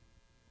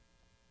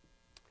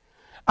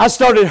 I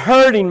started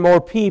hurting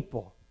more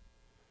people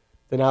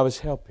than I was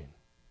helping.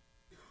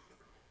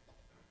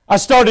 I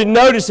started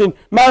noticing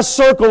my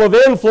circle of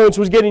influence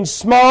was getting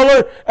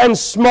smaller and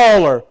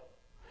smaller.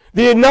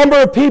 The number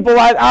of people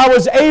I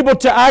was able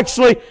to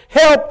actually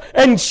help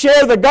and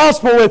share the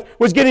gospel with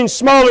was getting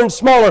smaller and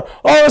smaller.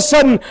 All of a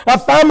sudden, I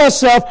found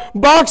myself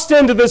boxed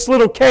into this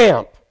little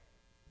camp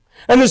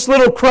and this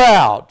little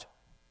crowd.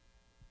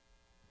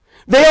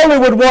 They only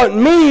would want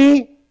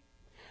me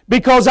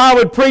because I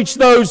would preach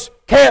those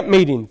camp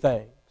meeting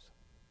things.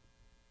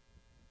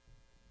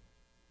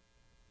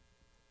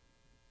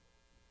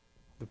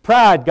 The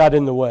pride got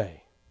in the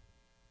way.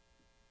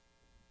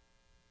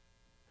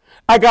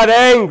 I got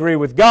angry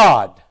with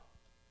God.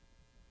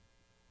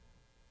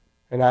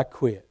 And I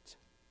quit.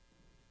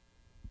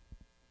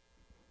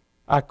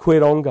 I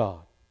quit on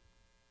God.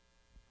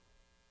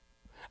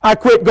 I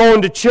quit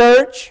going to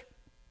church.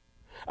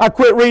 I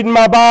quit reading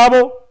my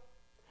Bible.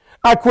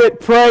 I quit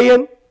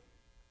praying.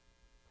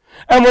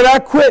 And when I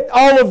quit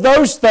all of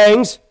those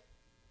things,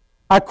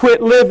 I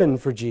quit living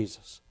for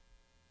Jesus.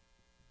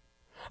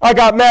 I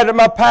got mad at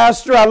my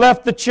pastor. I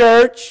left the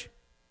church.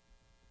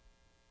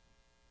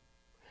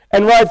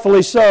 And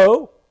rightfully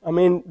so. I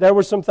mean, there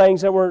were some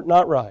things that were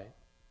not right.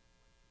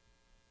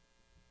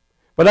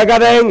 But I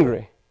got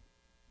angry.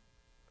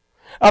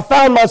 I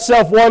found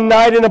myself one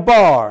night in a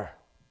bar.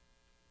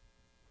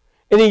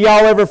 Any of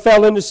y'all ever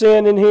fell into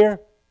sin in here?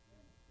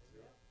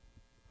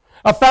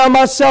 I found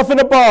myself in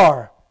a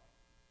bar.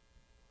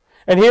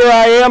 And here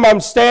I am, I'm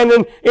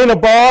standing in a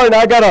bar, and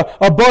I got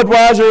a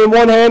Budweiser in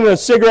one hand and a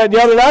cigarette in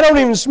the other, and I don't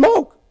even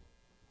smoke.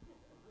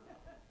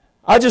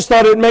 I just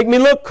thought it would make me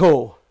look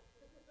cool.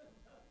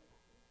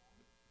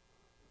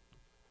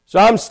 So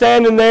I'm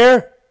standing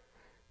there,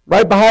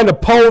 right behind a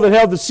pole that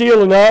held the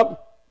ceiling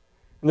up,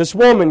 and this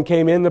woman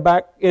came in the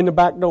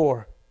back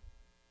door.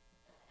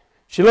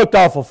 She looked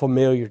awful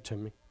familiar to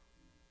me.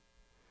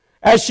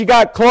 As she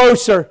got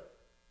closer,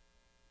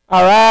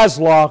 our eyes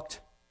locked.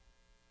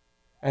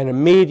 And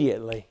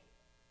immediately,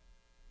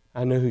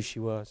 I knew who she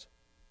was.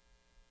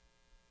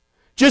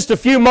 Just a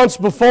few months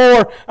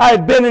before, I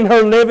had been in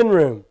her living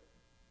room.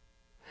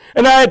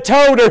 And I had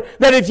told her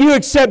that if you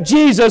accept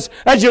Jesus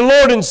as your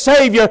Lord and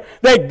Savior,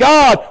 that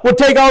God will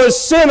take all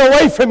His sin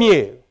away from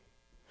you.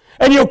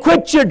 And you'll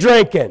quit your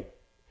drinking.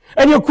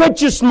 And you'll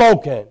quit your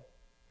smoking.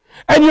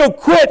 And you'll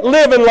quit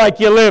living like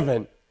you're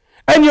living.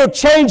 And you'll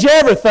change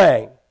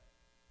everything.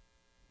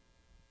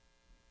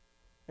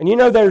 And you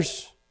know,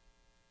 there's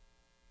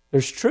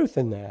truth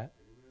in that.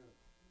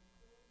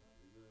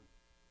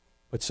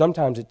 But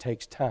sometimes it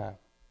takes time.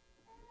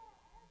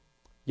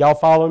 Y'all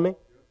following me?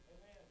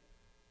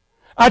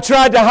 I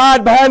tried to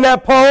hide behind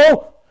that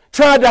pole.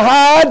 Tried to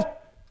hide.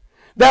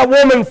 That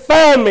woman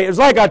found me. It was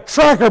like a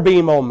tracker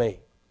beam on me.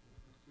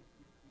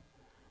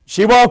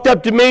 She walked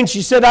up to me and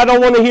she said, I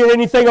don't want to hear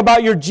anything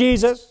about your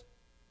Jesus.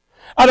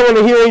 I don't want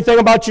to hear anything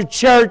about your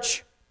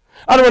church.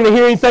 I don't want to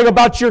hear anything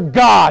about your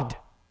God.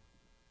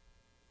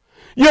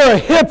 You're a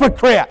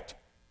hypocrite.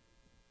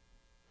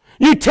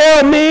 You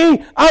tell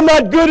me I'm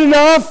not good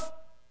enough,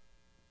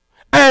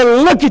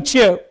 and look at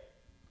you.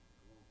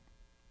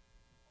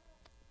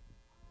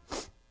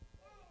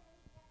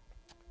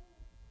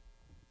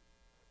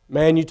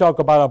 Man, you talk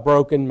about a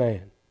broken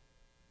man.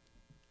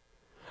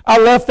 I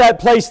left that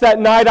place that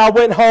night. I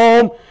went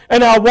home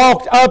and I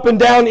walked up and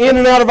down, in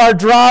and out of our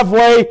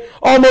driveway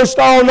almost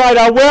all night.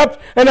 I wept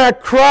and I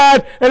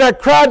cried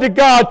to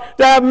God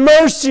to have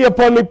mercy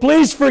upon me.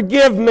 Please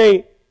forgive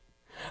me.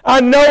 I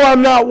know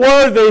I'm not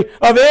worthy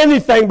of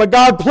anything, but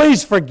God,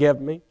 please forgive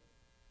me.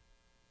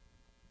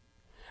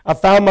 I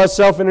found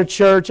myself in a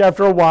church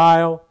after a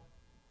while.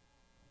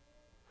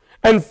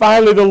 And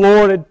finally the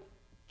Lord had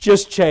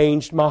just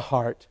changed my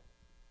heart.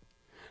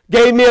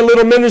 Gave me a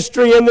little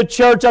ministry in the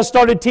church. I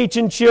started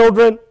teaching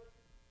children.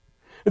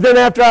 Then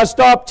after I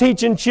stopped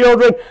teaching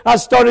children, I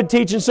started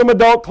teaching some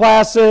adult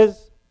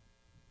classes.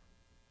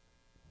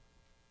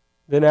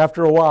 Then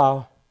after a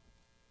while,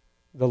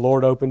 the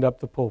Lord opened up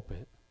the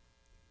pulpit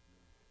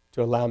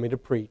to allow me to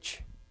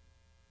preach.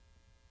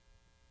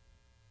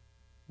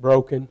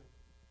 Broken,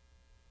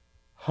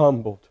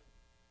 humbled,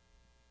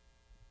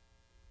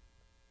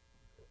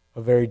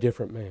 a very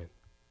different man.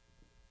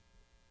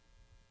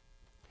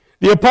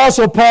 The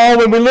Apostle Paul,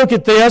 when we look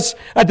at this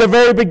at the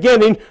very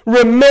beginning,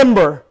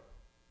 remember,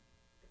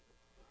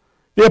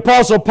 the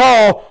Apostle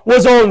Paul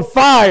was on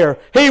fire.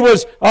 He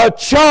was a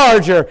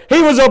charger.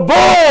 He was a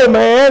bull,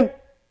 man.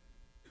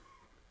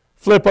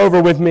 Flip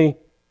over with me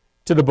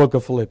to the book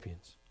of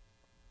Philippians.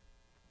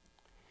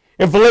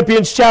 In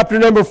Philippians chapter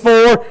number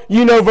 4,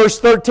 you know verse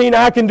 13,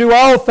 I can do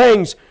all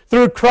things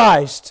through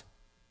Christ.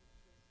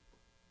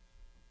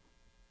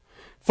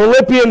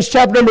 Philippians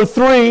chapter number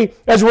 3,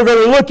 as we're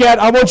going to look at,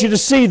 I want you to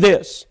see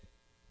this.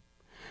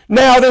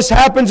 Now this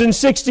happens in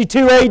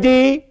 62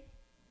 AD.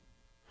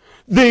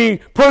 The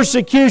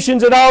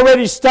persecutions had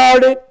already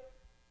started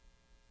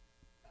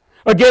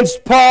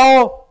against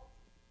Paul.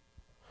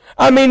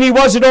 I mean, he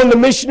wasn't on the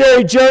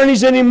missionary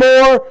journeys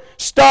anymore,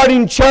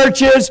 starting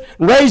churches,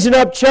 raising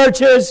up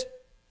churches,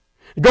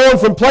 going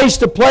from place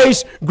to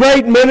place,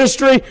 great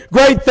ministry,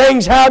 great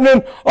things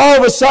happening. All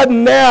of a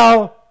sudden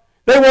now,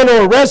 they want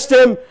to arrest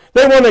him.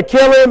 They want to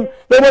kill him.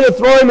 They want to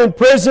throw him in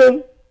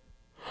prison.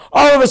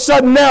 All of a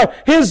sudden now,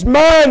 his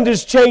mind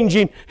is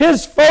changing.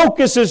 His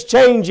focus is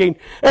changing.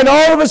 And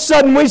all of a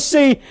sudden we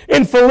see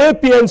in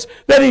Philippians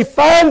that he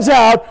finds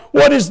out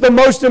what is the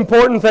most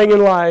important thing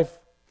in life.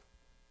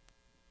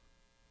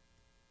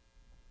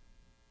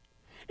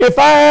 If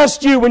I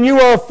asked you when you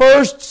were a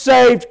first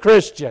saved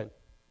Christian,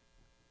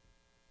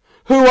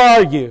 who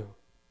are you?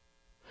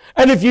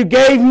 And if you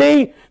gave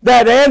me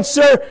that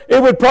answer,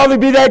 it would probably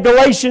be that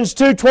Galatians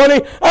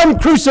 2:20, I'm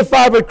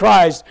crucified with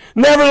Christ.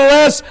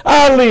 Nevertheless,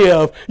 I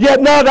live.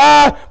 Yet not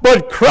I,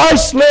 but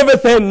Christ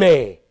liveth in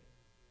me.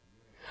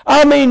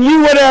 I mean,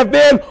 you would have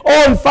been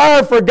on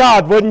fire for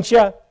God, wouldn't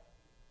you?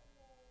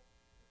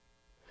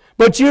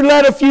 But you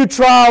let a few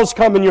trials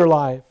come in your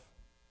life.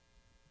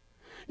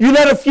 You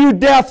let a few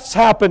deaths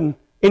happen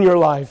in your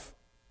life.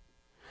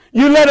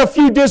 You let a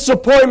few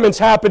disappointments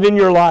happen in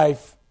your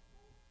life.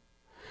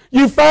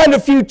 You find a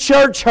few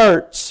church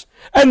hurts,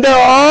 and there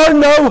are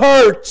no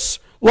hurts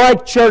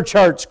like church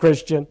hurts,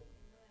 Christian.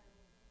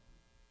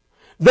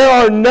 There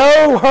are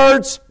no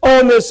hurts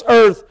on this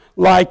earth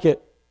like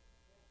it.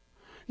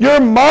 Your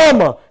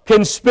mama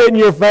can spit in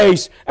your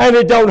face, and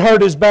it don't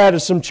hurt as bad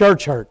as some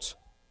church hurts.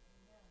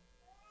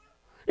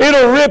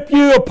 It'll rip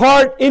you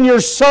apart in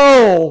your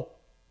soul.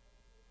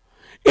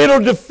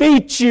 It'll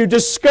defeat you,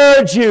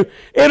 discourage you.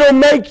 It'll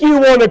make you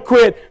want to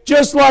quit,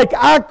 just like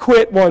I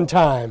quit one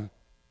time.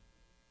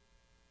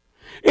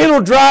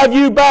 It'll drive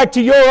you back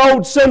to your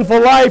old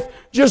sinful life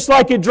just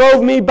like it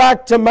drove me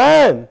back to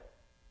mine.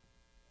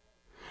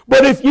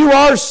 But if you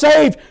are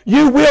saved,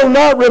 you will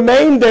not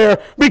remain there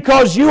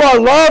because you are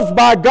loved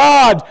by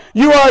God.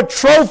 You are a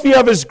trophy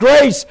of His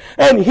grace,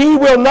 and He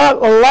will not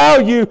allow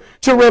you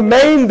to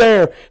remain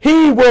there.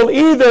 He will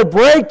either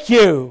break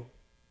you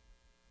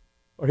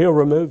or He'll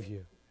remove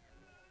you.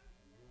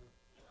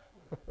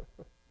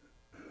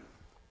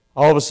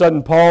 All of a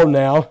sudden, Paul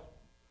now,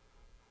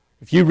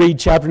 if you read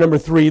chapter number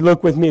 3,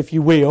 look with me if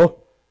you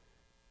will.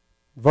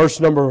 Verse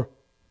number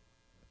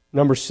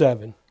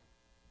 7.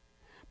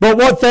 But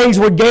what things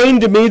were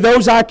gained to me,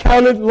 those I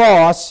counted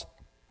loss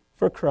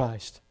for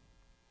Christ.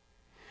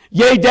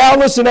 Yea,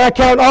 doubtless, and I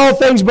count all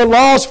things but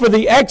loss for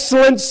the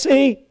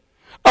excellency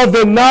of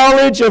the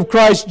knowledge of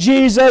Christ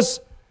Jesus,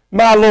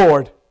 my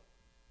Lord.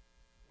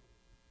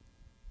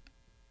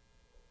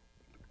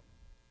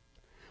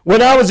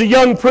 When I was a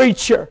young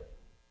preacher,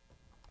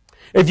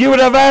 if you would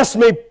have asked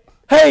me,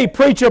 hey,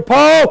 Preacher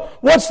Paul,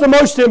 what's the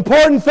most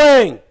important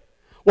thing?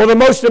 Well, the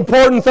most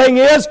important thing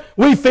is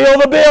we fill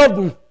the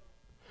building.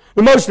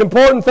 The most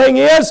important thing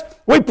is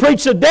we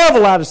preach the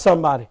devil out of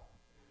somebody.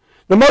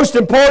 The most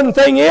important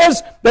thing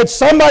is that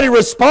somebody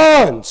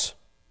responds.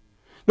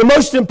 The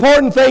most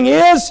important thing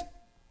is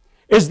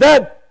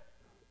that,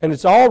 and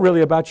it's all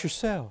really about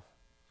yourself.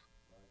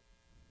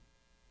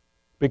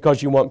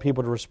 Because you want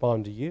people to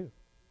respond to you.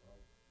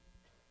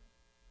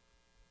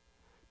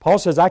 Paul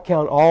says, I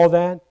count all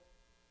that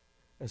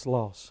as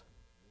loss,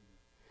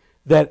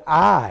 that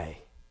I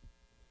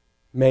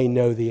may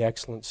know the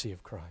excellency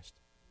of Christ.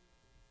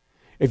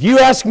 If you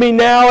ask me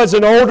now as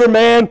an older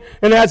man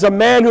and as a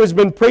man who has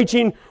been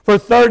preaching for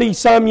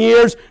 30-some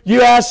years,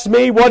 you ask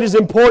me what is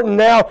important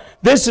now,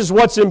 this is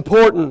what's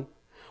important.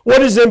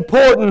 What is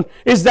important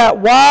is that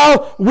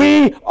while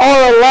we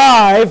are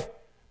alive,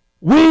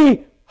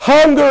 we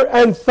hunger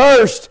and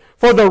thirst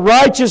for the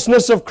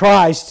righteousness of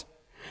Christ.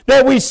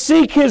 That we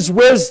seek His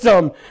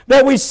wisdom,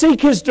 that we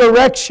seek His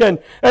direction,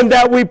 and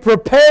that we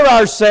prepare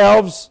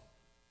ourselves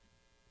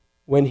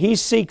when He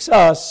seeks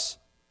us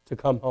to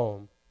come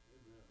home.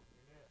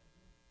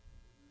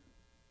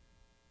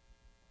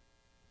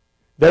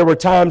 There were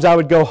times I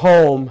would go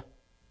home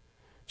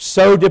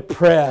so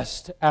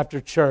depressed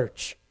after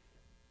church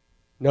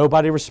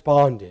Nobody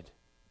responded.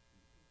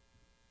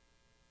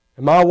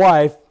 And my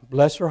wife,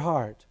 bless her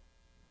heart,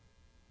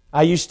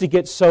 I used to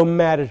get so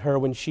mad at her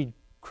when she'd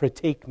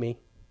critique me.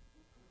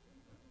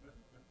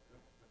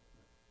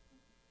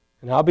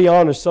 And I'll be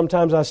honest,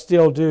 sometimes I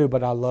still do,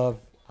 but I love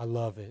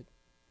it.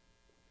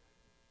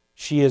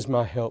 She is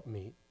my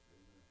helpmeet.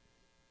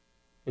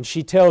 And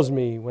she tells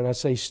me when I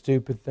say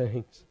stupid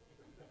things.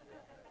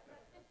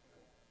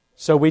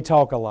 So we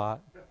talk a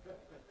lot.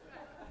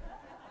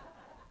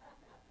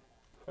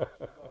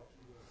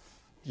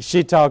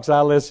 She talks,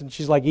 I listen.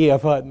 She's like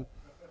E.F. Hutton.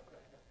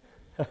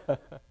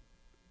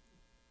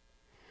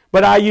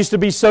 But I used to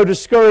be so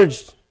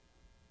discouraged.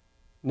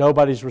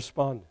 Nobody's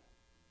responding.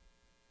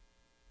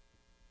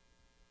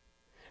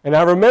 And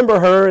I remember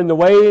her in the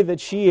way that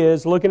she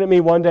is, looking at me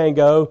one day and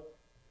go,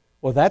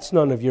 well, that's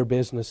none of your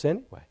business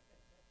anyway.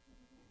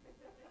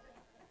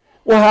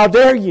 Well, how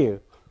dare you?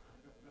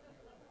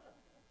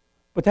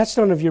 But that's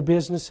none of your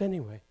business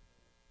anyway.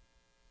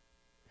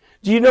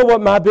 Do you know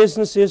what my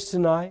business is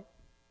tonight?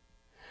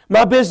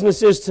 My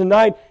business is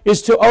tonight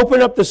is to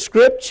open up the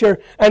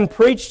Scripture and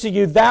preach to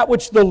you that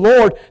which the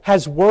Lord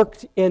has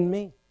worked in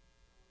me.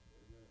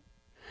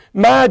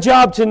 My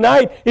job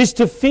tonight is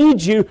to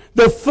feed you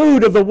the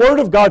food of the Word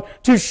of God,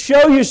 to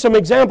show you some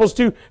examples,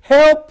 to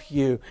help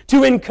you,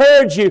 to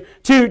encourage you,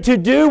 to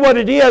do what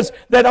it is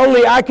that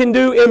only I can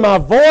do in my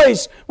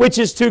voice, which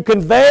is to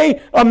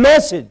convey a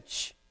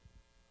message.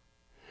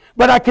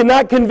 But I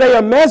cannot convey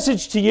a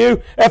message to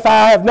you if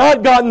I have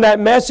not gotten that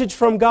message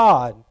from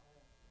God.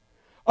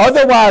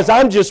 Otherwise,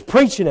 I'm just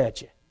preaching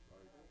at you.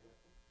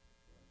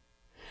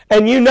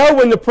 And you know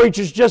when the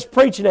preacher's just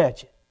preaching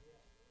at you.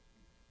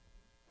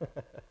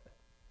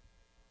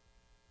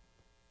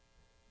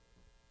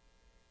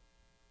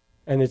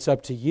 And it's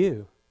up to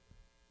you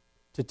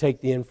to take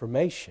the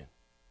information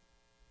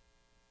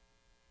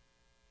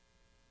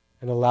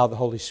and allow the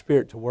Holy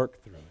Spirit to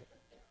work through it.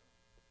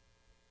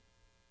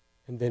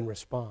 And then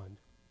respond.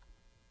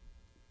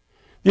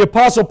 The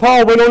Apostle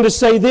Paul went on to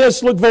say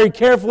this, look very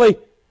carefully.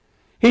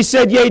 He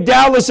said, yea,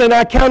 doubtless, and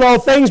I count all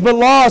things but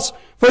loss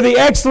for the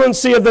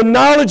excellency of the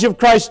knowledge of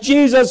Christ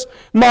Jesus,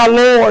 my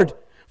Lord,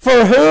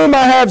 for whom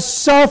I have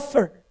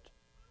suffered.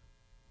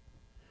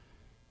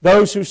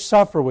 Those who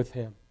suffer with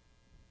Him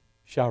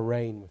shall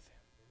reign with Him.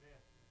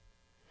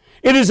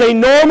 It is a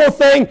normal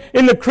thing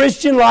in the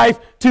Christian life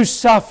to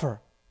suffer.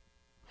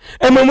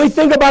 And when we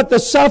think about the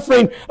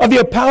suffering of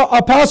the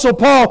Apostle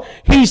Paul,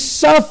 he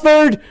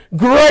suffered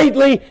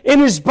greatly in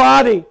his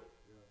body.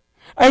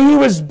 And he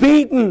was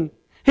beaten.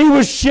 He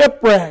was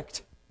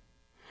shipwrecked.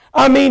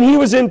 I mean, he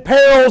was in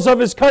perils of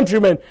his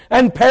countrymen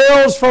and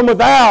perils from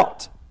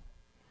without.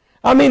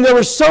 I mean, there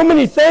were so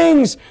many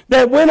things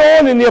that went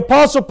on in the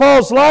Apostle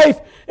Paul's life,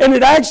 and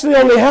it actually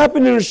only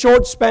happened in a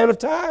short span of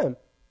time.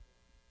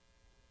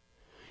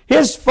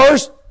 His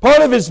first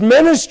part of his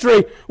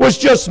ministry was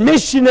just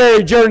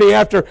missionary journey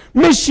after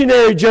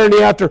missionary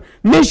journey after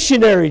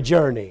missionary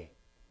journey.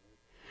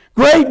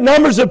 Great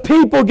numbers of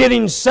people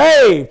getting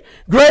saved,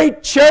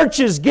 great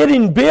churches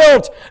getting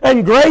built,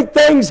 and great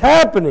things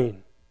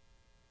happening.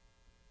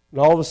 And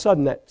all of a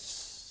sudden that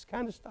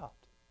kind of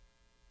stopped.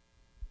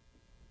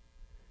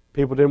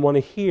 People didn't want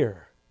to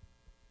hear.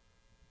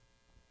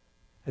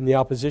 And the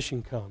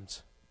opposition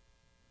comes.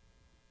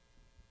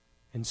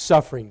 And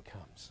suffering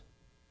comes.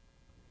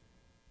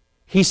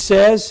 He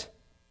says,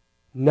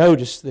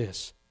 notice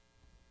this,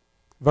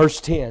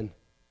 verse 10,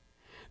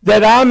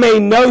 that I may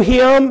know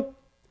Him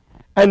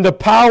and the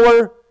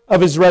power of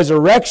His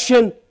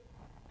resurrection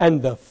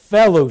and the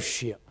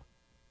fellowship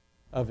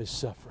of His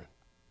suffering.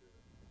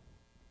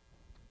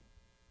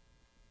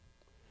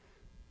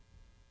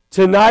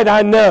 Tonight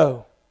I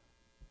know,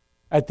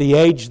 at the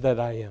age that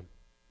I am,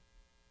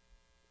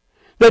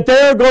 that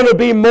there are going to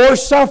be more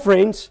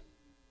sufferings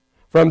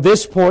from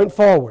this point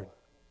forward.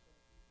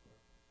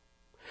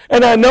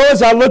 And I know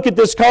as I look at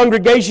this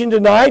congregation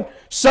tonight,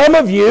 some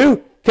of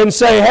you can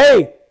say,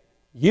 hey,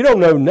 you don't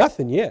know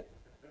nothing yet.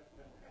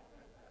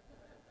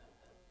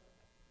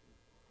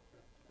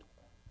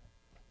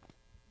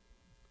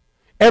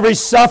 Every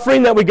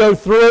suffering that we go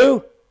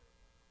through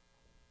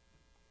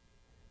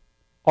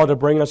ought to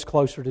bring us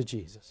closer to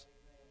Jesus.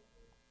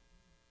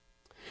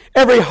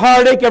 Every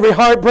heartache, every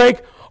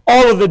heartbreak,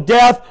 all of the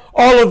death,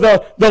 all of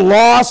the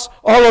loss,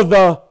 all of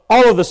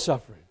the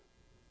suffering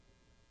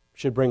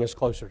should bring us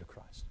closer to Christ.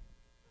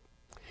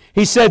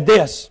 He said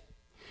this.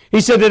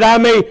 He said that I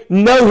may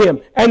know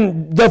Him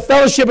and the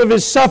fellowship of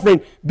His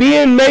suffering,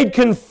 being made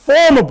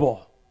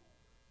conformable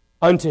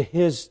unto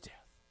His death.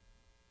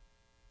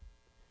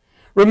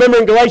 Remember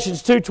in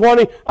Galatians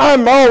 2:20,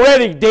 I'm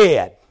already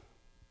dead.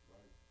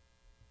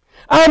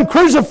 I'm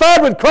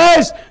crucified with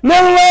Christ,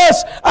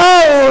 nevertheless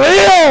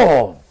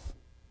I live.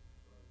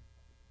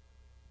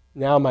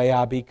 Now may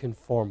I be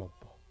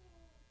conformable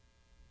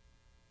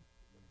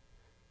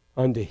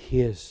unto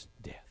His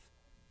death.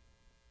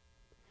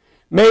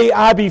 May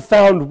I be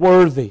found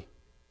worthy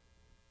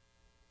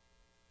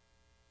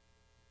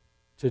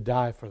to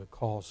die for the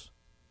cause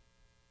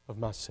of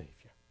my Savior.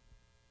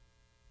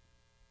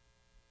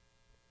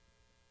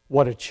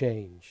 What a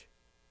change.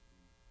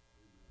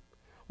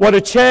 What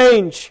a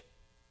change.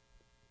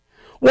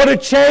 What a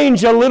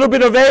change a little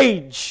bit of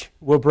age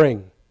will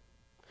bring.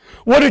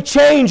 What a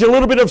change a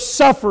little bit of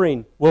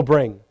suffering will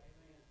bring.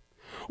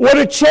 What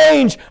a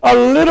change a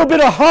little bit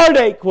of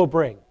heartache will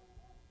bring.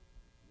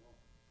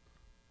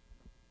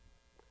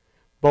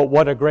 But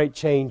what a great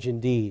change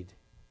indeed.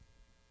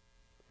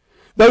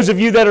 Those of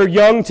you that are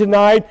young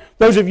tonight,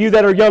 those of you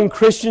that are young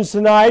Christians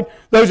tonight,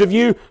 those of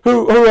you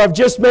who have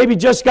maybe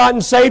just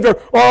gotten saved or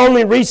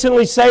only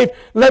recently saved,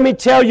 let me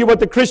tell you what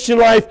the Christian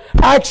life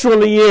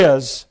actually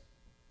is.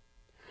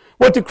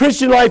 What the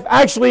Christian life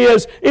actually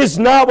is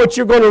not what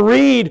you're going to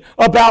read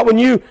about when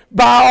you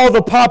buy all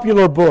the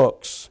popular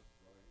books.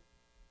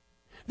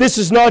 This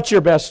is not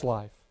your best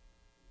life.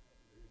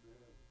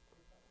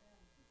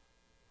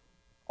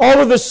 All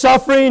of the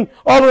suffering,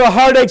 all of the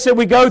heartaches that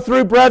we go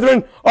through,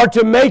 brethren, are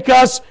to make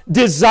us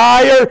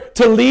desire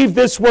to leave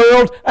this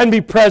world and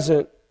be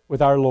present with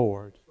our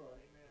Lord.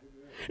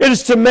 It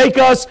is to make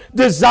us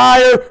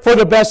desire for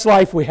the best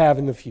life we have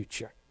in the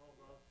future.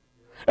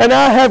 And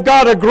I have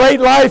got a great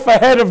life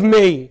ahead of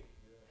me.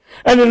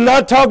 And I'm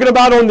not talking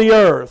about on the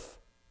earth.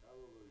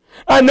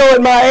 I know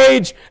at my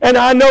age, and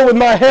I know with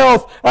my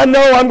health, I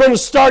know I'm going to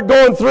start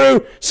going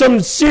through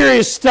some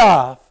serious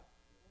stuff.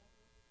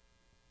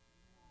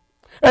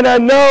 And I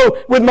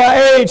know with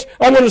my age,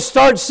 I'm going to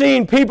start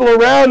seeing people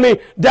around me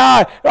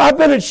die. I've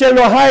been at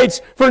Shenandoah Heights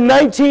for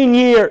 19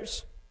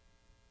 years.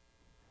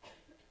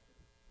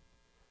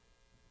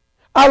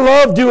 I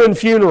love doing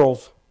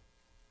funerals.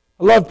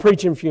 I love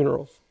preaching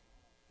funerals.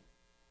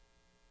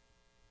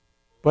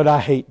 But I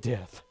hate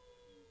death.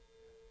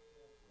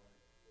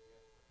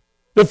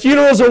 The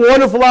funeral is a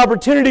wonderful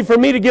opportunity for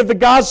me to give the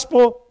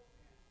gospel.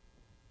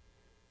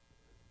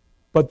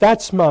 But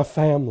that's my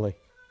family.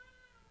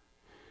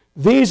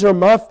 They're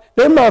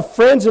my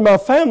friends and my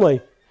family.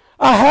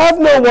 I have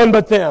no one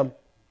but them.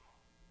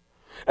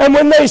 And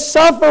when they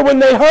suffer, when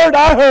they hurt,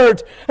 I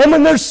hurt. And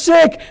when they're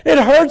sick, it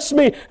hurts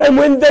me. And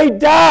when they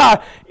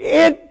die,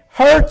 it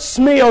hurts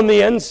me on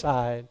the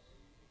inside.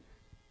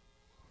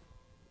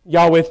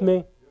 Y'all with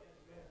me?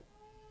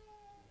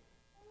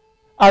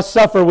 I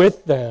suffer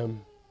with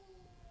them.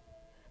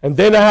 And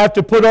then I have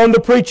to put on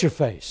the preacher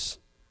face.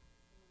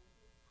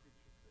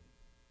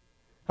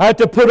 I have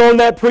to put on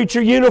that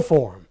preacher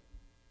uniform.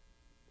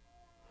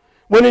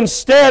 When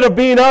instead of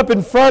being up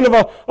in front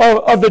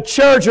of the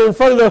church or in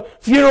front of the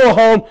funeral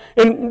home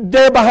and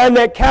there behind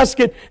that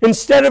casket,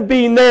 instead of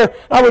being there,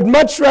 I would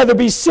much rather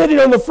be sitting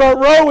on the front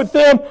row with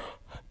them,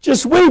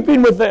 just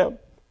weeping with them.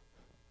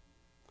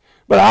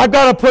 But I've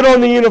got to put on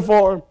the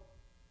uniform.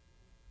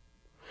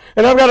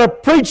 And I've got to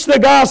preach the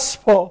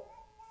gospel.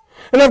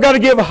 And I've got to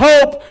give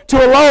hope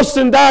to a lost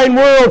and dying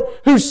world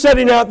who's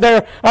sitting out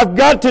there. I've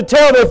got to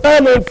tell their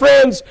family and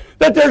friends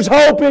that there's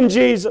hope in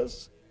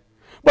Jesus.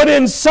 But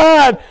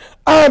inside,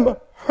 I'm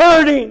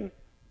hurting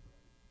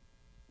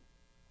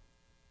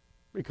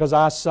because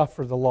I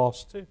suffer the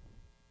loss too.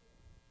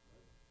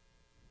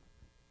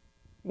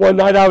 One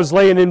night I was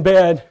laying in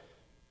bed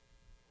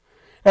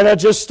and I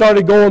just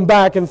started going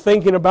back and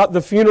thinking about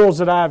the funerals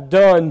that I've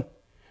done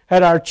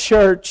at our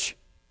church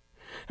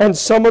and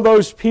some of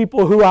those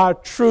people who I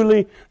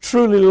truly,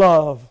 truly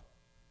love.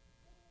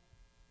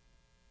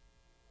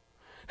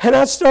 And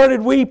I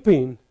started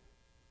weeping.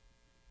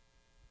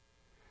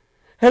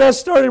 And I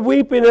started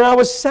weeping and I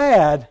was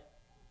sad.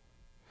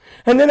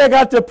 And then I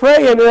got to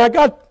praying and I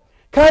got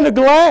kind of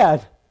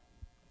glad.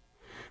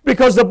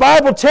 Because the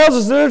Bible tells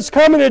us that there's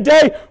coming a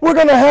day we're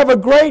going to have a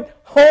great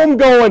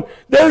homegoing.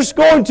 There's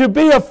going to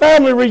be a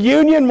family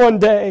reunion one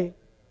day.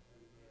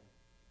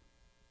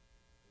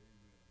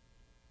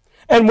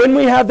 And when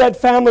we have that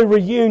family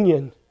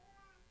reunion,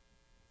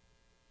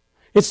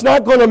 it's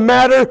not going to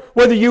matter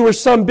whether you were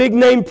some big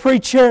name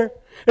preacher.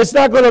 It's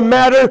not going to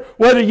matter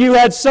whether you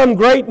had some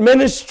great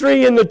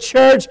ministry in the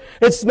church.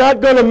 It's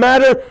not going to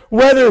matter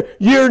whether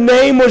your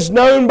name was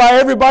known by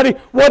everybody.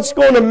 What's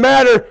going to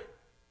matter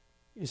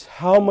is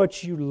how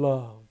much you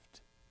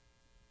loved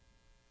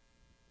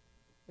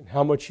and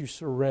how much you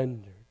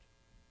surrendered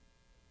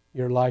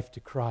your life to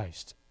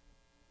Christ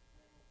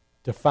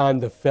to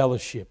find the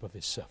fellowship of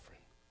His suffering.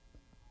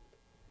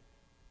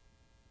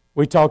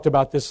 We talked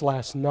about this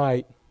last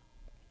night,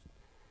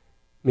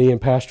 me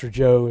and Pastor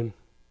Joe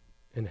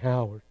and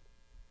Howard.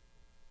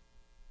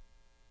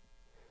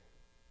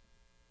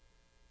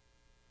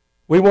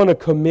 We want to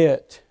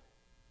commit,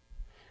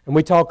 and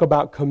we talk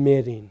about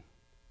committing.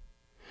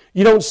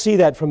 You don't see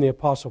that from the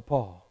Apostle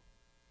Paul.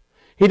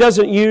 He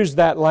doesn't use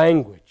that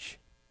language.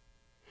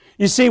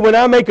 You see, when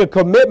I make a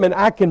commitment,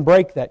 I can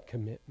break that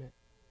commitment.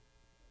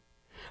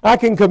 I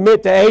can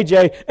commit to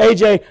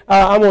AJ,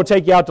 I'm going to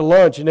take you out to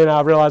lunch, and then I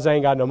realize I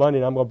ain't got no money,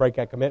 and I'm going to break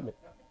that commitment.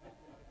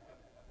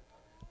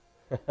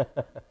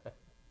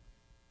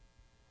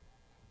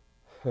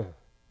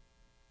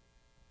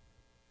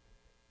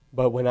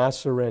 But when I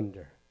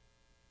surrender,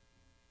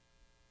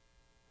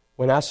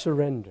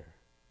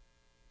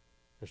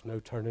 there's no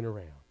turning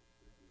around.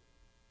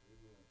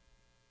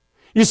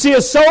 You see,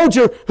 a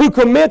soldier who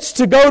commits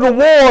to go to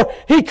war,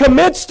 he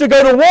commits to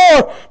go to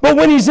war, but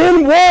when he's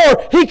in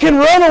war, he can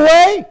run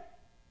away.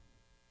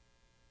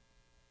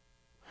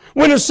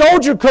 When a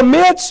soldier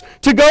commits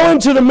to go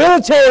into the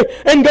military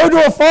and go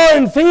to a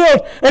foreign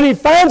field and he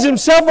finds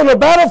himself on a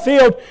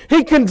battlefield,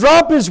 he can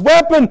drop his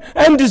weapon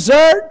and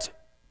desert.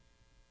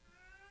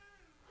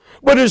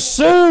 But as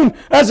soon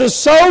as a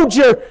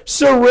soldier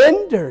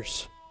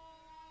surrenders,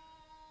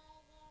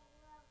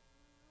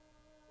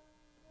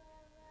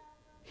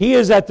 he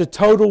is at the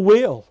total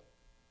will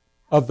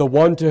of the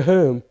one to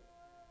whom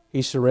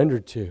he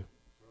surrendered to.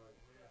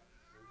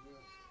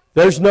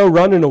 There's no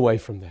running away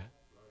from that.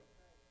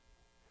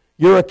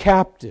 You're a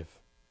captive,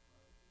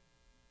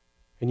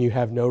 and you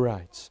have no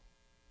rights.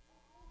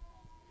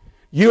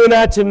 You and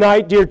I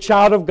tonight, dear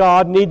child of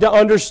God, need to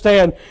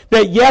understand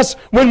that yes,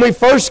 when we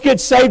first get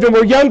saved and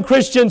we're young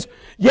Christians,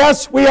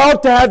 yes, we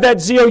ought to have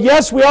that zeal.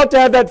 Yes, we ought to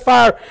have that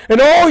fire.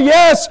 And oh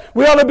yes,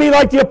 we ought to be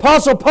like the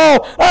Apostle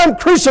Paul. I'm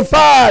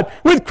crucified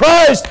with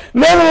Christ.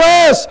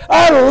 Nevertheless,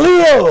 I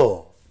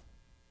live.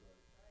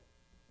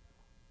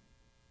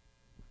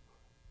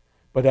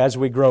 But as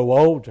we grow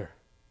older,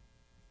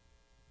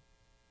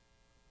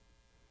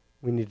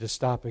 we need to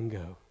stop and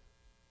go,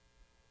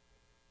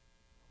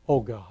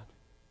 oh God,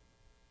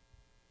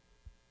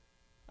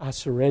 I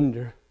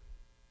surrender.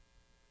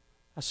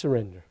 I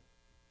surrender.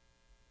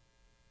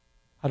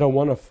 I don't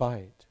want to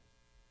fight.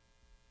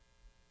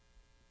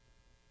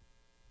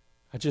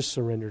 I just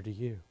surrender to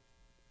you.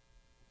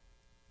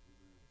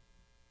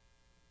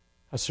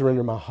 I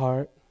surrender my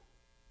heart.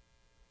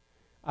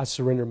 I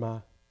surrender my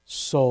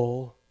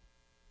soul.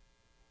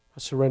 I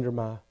surrender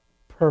my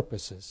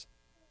purposes.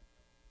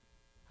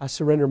 I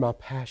surrender my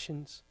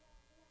passions.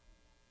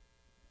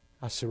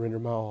 I surrender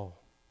my all.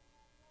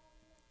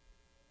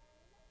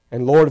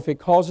 And Lord, if it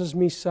causes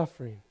me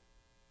suffering,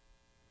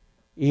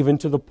 even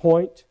to the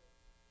point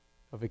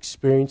of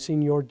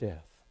experiencing your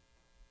death,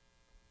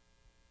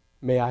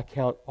 may I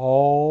count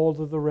all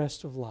of the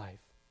rest of life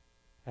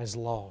as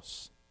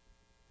loss,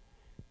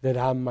 that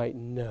I might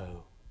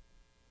know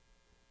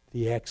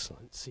the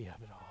excellency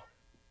of it all.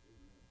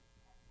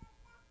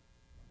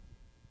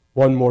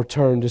 One more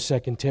turn to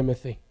 2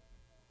 Timothy.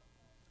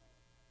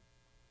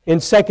 In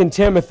 2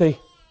 Timothy,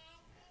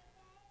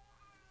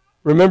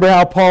 remember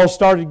how Paul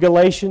started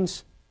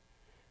Galatians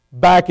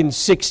back in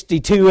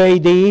 62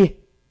 A.D.?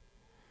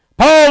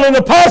 Paul, an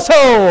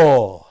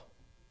apostle,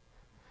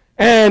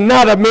 and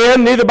not of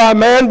men, neither by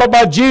man, but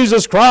by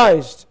Jesus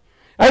Christ,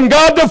 and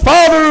God the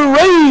Father who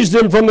raised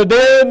him from the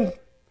dead,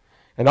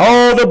 and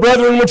all the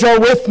brethren which are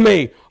with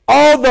me.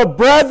 All the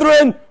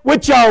brethren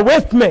which are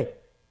with me.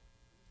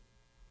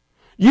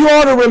 You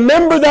ought to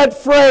remember that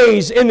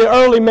phrase in the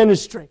early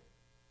ministry.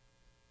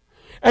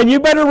 And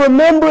you better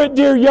remember it,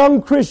 dear young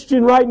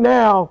Christian, right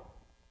now.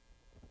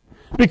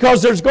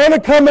 Because there's going to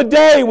come a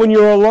day when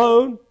you're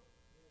alone.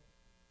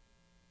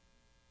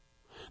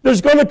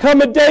 There's going to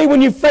come a day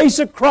when you face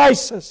a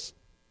crisis.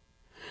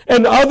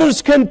 And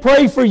others can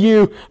pray for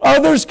you.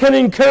 Others can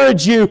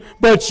encourage you.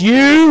 But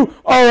you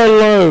are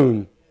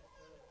alone.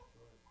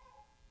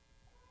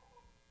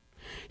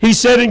 He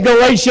said in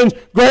Galatians,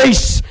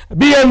 grace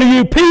be unto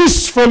you,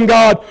 peace from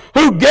God,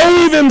 who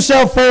gave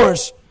himself for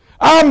us.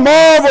 I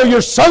marvel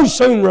you're so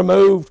soon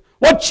removed.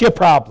 What's your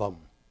problem?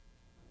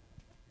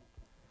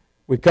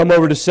 We come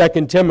over to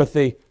 2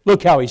 Timothy.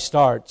 Look how he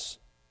starts.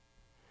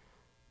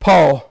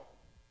 Paul,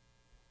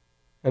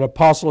 an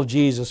apostle of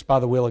Jesus by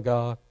the will of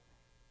God,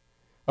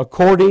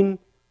 according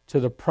to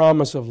the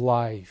promise of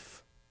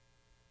life,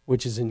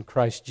 which is in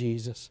Christ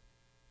Jesus.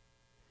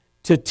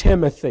 To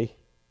Timothy,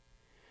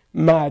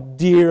 my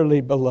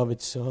dearly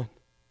beloved son,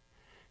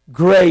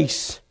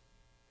 grace,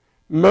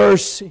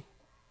 mercy,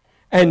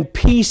 and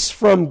peace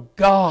from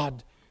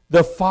God,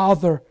 the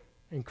Father,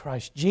 and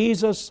Christ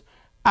Jesus,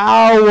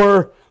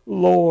 our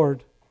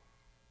Lord.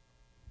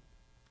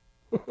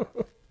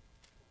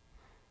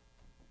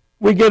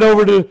 We get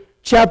over to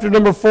chapter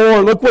number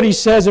 4. Look what he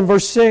says in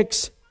verse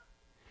 6.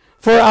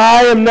 For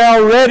I am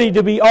now ready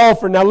to be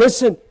offered. Now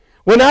listen,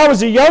 when I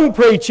was a young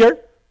preacher,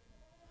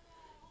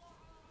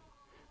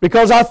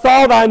 because I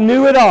thought I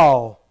knew it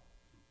all,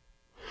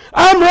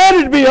 I'm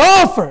ready to be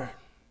offered.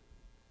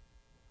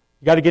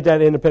 You got to get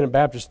that independent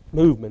Baptist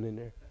movement in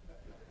there.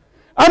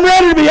 I'm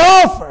ready to be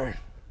offered.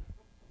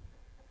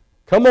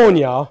 Come on,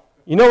 y'all.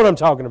 You know what I'm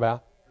talking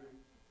about.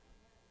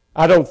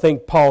 I don't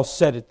think Paul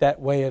said it that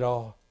way at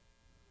all.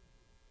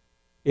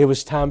 It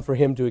was time for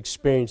him to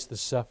experience the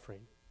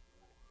suffering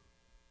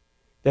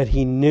that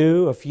he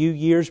knew a few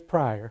years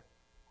prior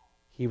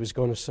he was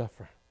going to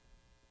suffer.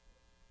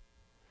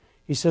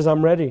 He says,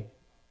 I'm ready,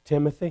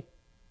 Timothy.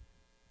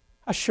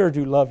 I sure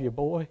do love you,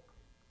 boy.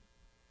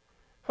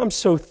 I'm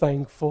so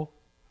thankful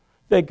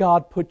that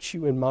God put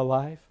you in my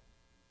life.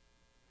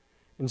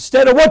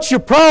 Instead of, what's your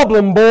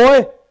problem,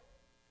 boy?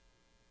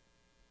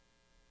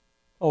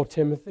 Oh,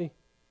 Timothy,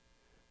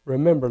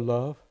 remember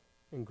love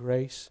and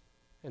grace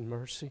and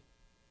mercy.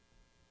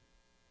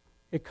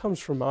 It comes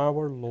from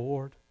our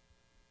Lord.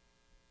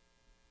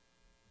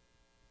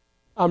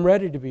 I'm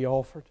ready to be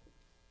offered.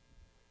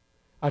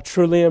 I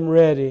truly am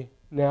ready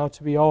now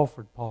to be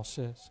offered, Paul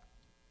says.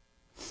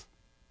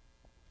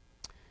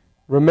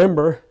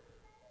 Remember,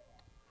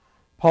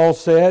 Paul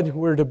said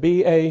we're to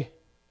be a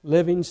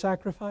living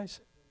sacrifice,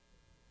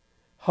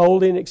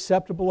 holy and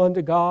acceptable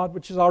unto God,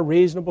 which is our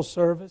reasonable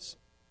service.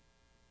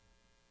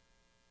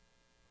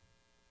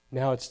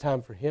 Now it's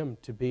time for Him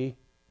to be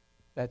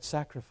that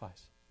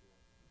sacrifice.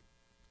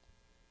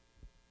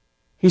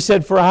 He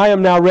said, "For I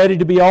am now ready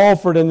to be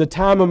offered, and the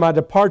time of my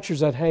departure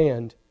is at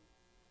hand.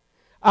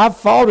 I've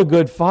fought a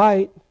good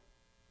fight.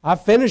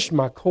 I've finished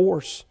my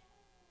course.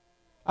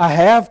 I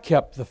have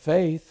kept the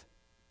faith."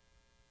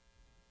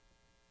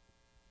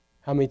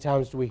 How many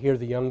times do we hear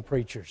the young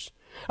preachers?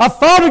 "I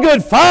fought a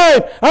good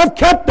fight. I've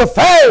kept the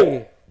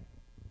faith."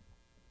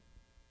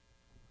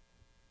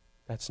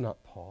 That's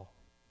not Paul.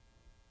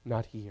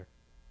 Not here.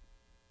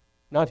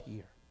 Not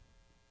here.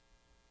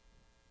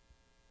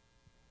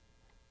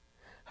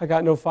 I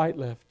got no fight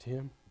left,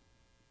 Tim.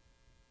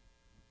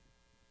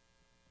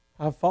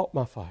 I've fought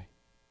my fight.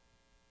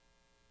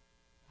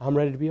 I'm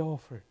ready to be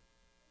offered.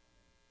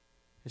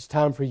 It's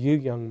time for you,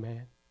 young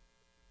man,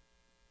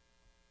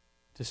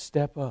 to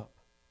step up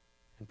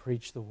and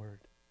preach the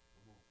Word.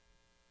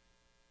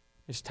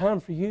 It's time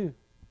for you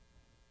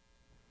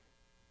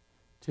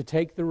to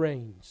take the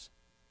reins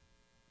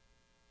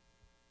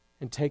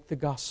and take the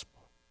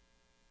gospel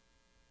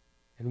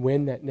and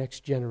win that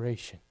next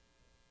generation.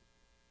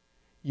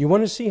 You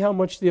want to see how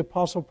much the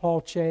Apostle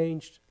Paul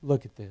changed?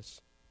 Look at this.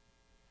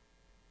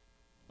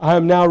 "I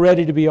am now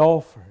ready to be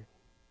offered.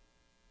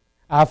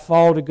 I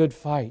fought a good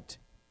fight.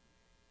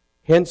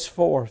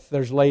 Henceforth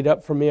there's laid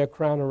up for me a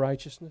crown of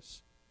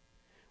righteousness,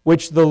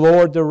 which the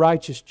Lord, the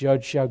righteous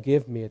judge, shall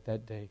give me at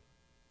that day.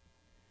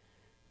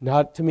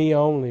 Not to me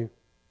only,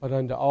 but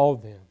unto all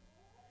them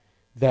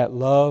that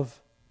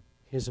love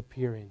His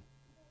appearing."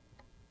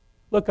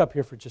 Look up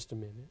here for just a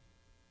minute.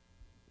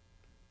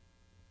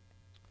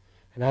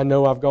 And I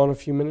know I've gone a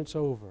few minutes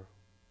over.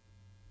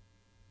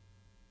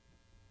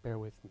 Bear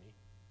with me.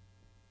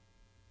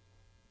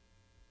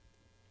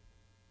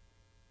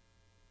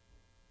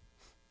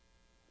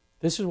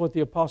 This is what the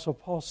Apostle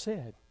Paul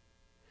said.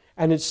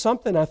 And it's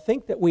something I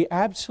think that we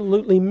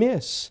absolutely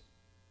miss.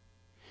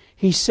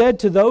 He said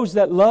to those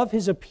that love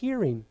His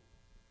appearing.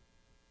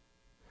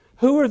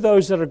 Who are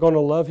those that are going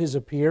to love His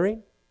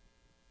appearing?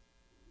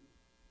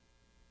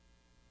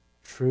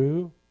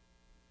 True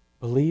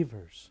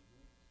believers.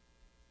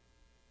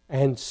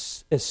 And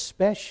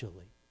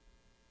especially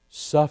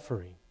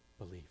suffering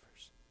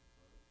believers.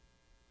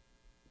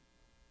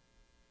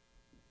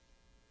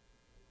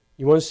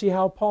 You want to see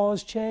how Paul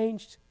has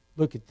changed?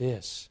 Look at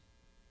this.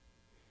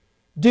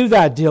 "Do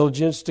thy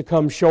diligence to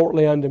come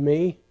shortly unto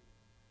me."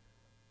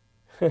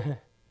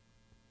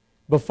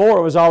 Before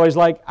it was always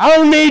like, "I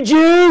don't need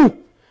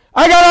you.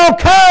 I got all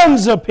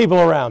kinds of people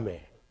around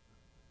me."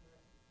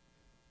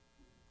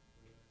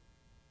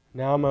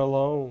 Now I'm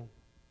alone.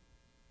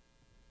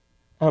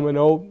 I'm an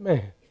old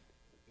man.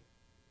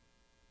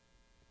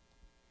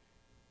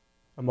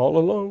 I'm all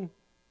alone.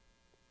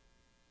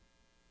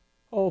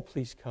 "Oh,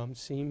 please come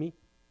see me."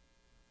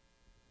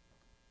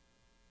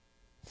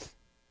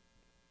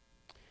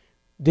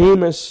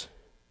 Demas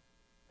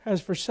has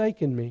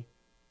forsaken me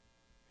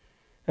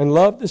and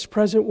loved this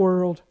present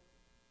world.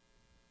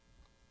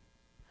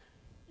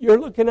 You're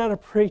looking at a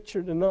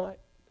preacher tonight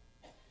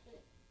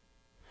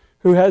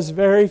who has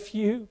very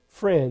few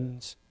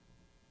friends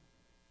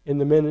in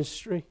the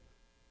ministry.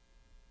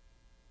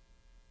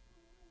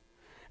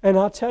 And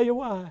I'll tell you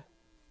why.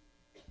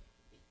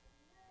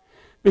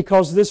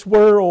 Because this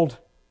world,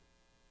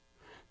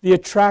 the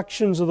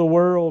attractions of the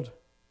world,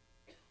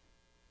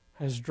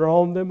 has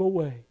drawn them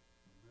away.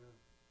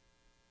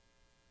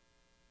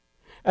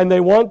 And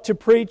they want to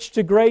preach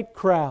to great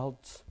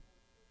crowds.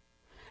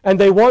 And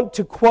they want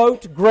to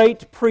quote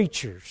great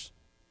preachers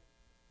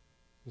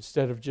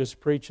instead of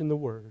just preaching the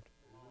Word.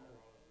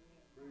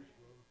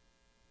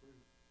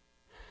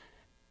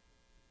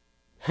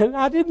 And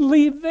I didn't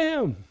leave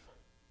them,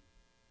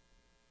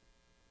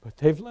 but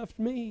they've left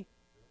me.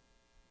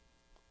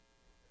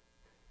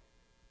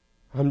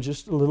 I'm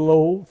just a little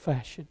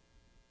old-fashioned.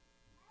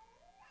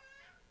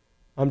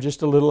 I'm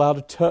just a little out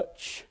of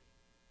touch.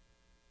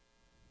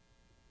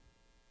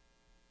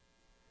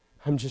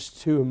 I'm just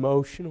too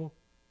emotional.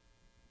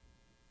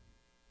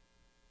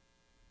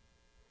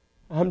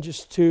 I'm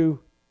just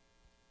too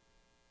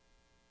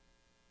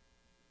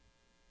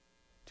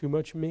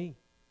much me.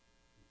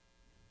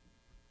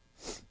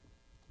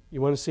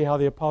 You want to see how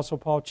the Apostle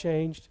Paul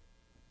changed?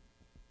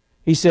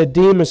 He said,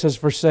 "Demas has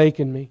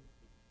forsaken me.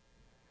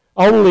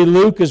 Only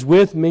Luke is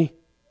with me."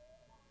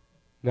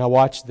 Now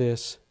watch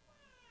this.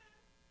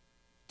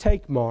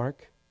 "Take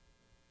Mark.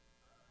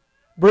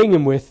 Bring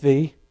him with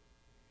thee,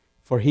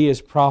 for he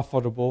is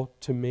profitable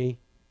to me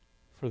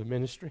for the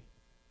ministry."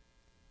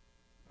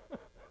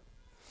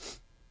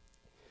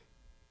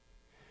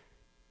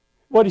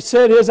 What he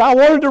said is, I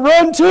wanted to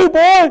run too,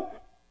 boy.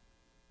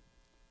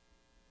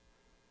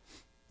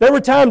 There were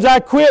times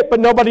I quit, but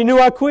nobody knew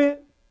I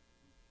quit.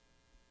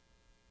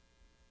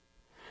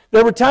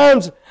 There were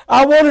times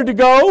I wanted to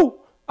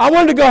go, I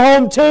wanted to go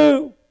home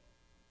too.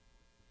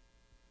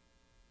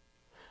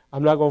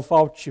 I'm not going to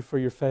fault you for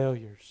your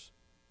failures.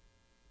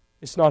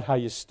 It's not how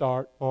you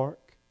start,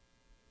 Mark.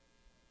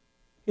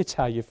 It's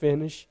how you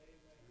finish.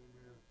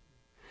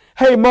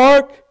 Hey,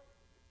 Mark.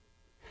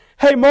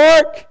 Hey,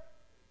 Mark.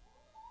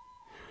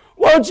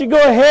 Why don't you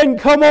go ahead and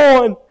come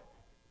on?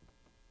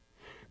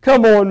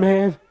 Come on,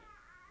 man.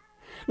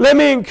 Let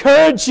me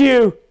encourage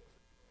you.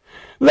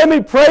 Let me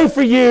pray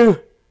for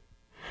you.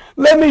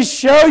 Let me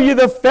show you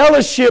the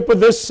fellowship of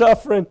this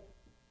suffering.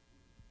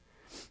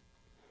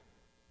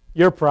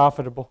 You're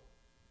profitable.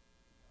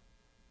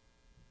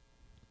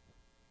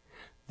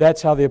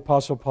 That's how the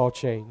Apostle Paul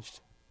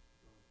changed.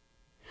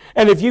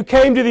 And if you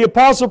came to the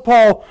Apostle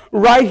Paul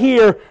right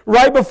here,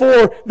 right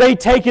before they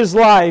take his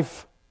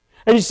life,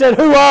 and you said,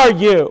 "Who are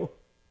you?"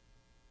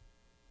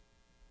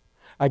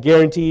 I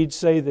guarantee he'd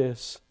say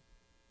this: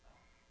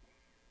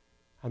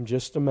 "I'm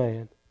just a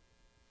man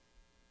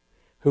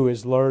who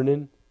is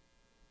learning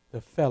the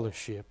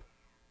fellowship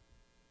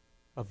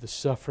of the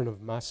suffering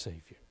of my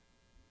Savior.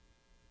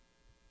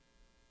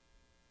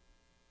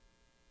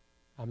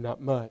 I'm not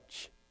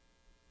much,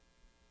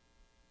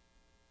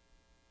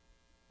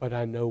 but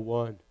I know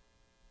one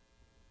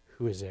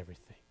who is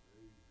everything."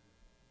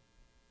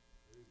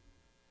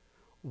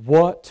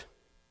 What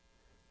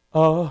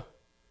a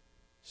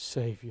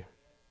Savior.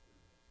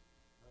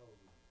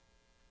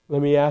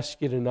 Let me ask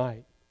you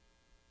tonight,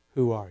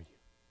 who are you?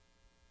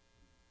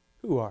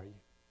 Who are you?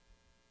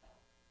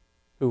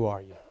 Who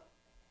are you?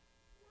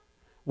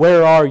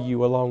 Where are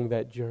you along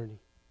that journey?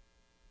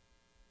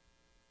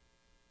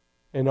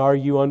 And are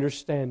you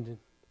understanding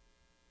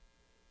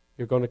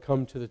you're going to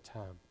come to the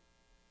time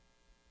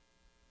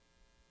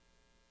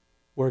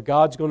where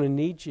God's going to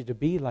need you to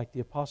be like the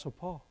Apostle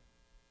Paul,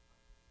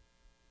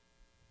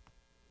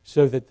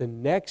 so that the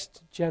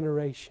next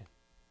generation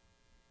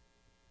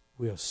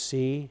will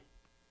see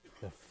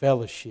the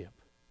fellowship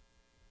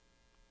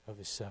of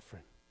His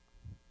suffering?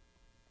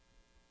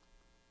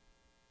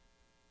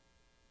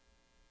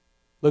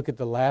 Look at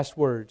the last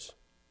words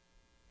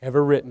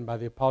ever written by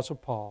the Apostle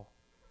Paul,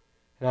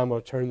 and I'm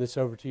going to turn this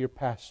over to your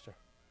pastor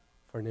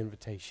for an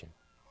invitation.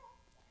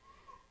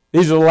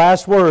 These are the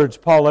last words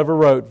Paul ever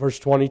wrote, verse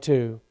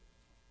 22.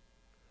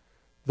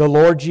 "The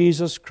Lord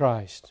Jesus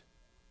Christ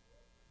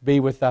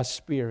be with thy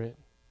spirit.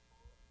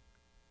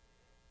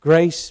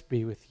 Grace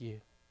be with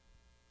you."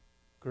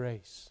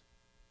 Grace.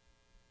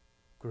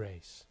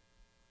 Grace.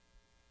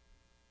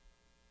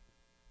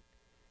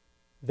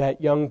 That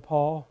young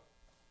Paul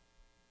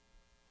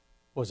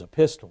was a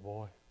pistol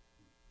boy.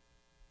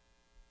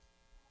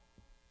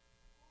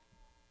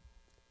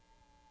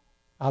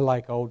 I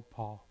like old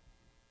Paul.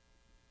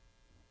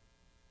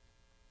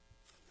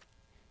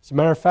 As a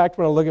matter of fact,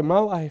 when I look at my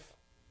life,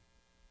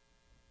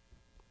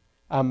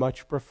 I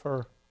much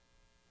prefer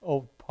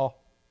old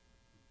Paul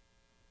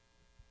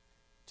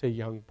to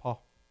young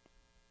Paul.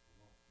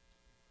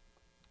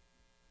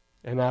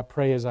 And I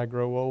pray as I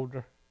grow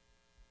older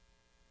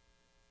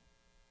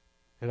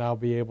that I'll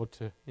be able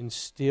to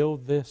instill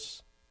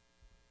this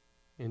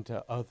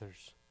into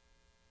others,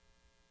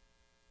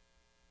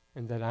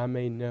 and that I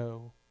may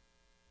know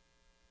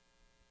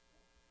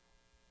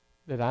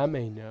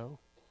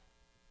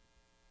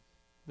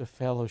the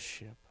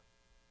fellowship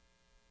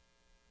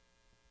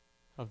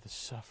of the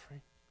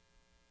suffering,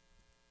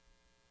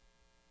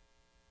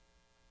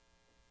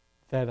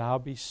 that I'll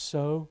be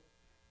so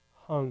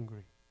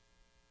hungry,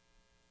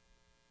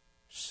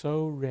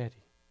 so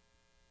ready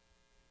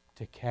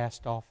to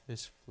cast off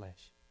this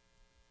flesh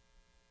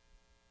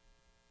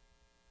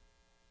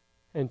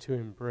and to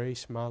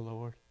embrace my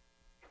Lord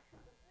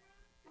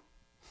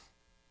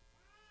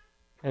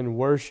and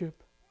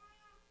worship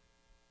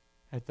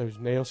at those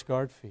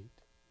nail-scarred feet.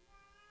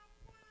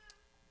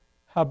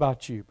 How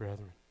about you,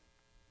 brethren?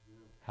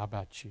 How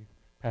about you,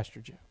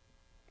 Pastor Joe?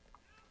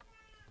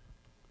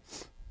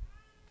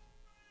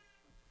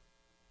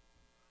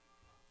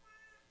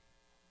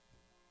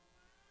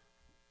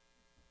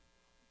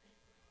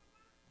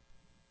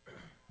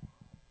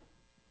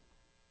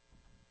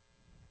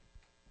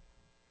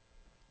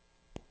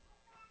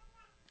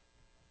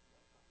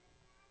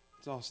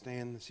 Let's all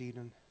stand this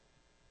evening.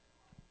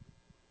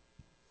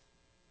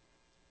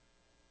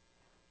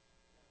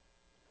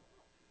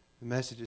 The message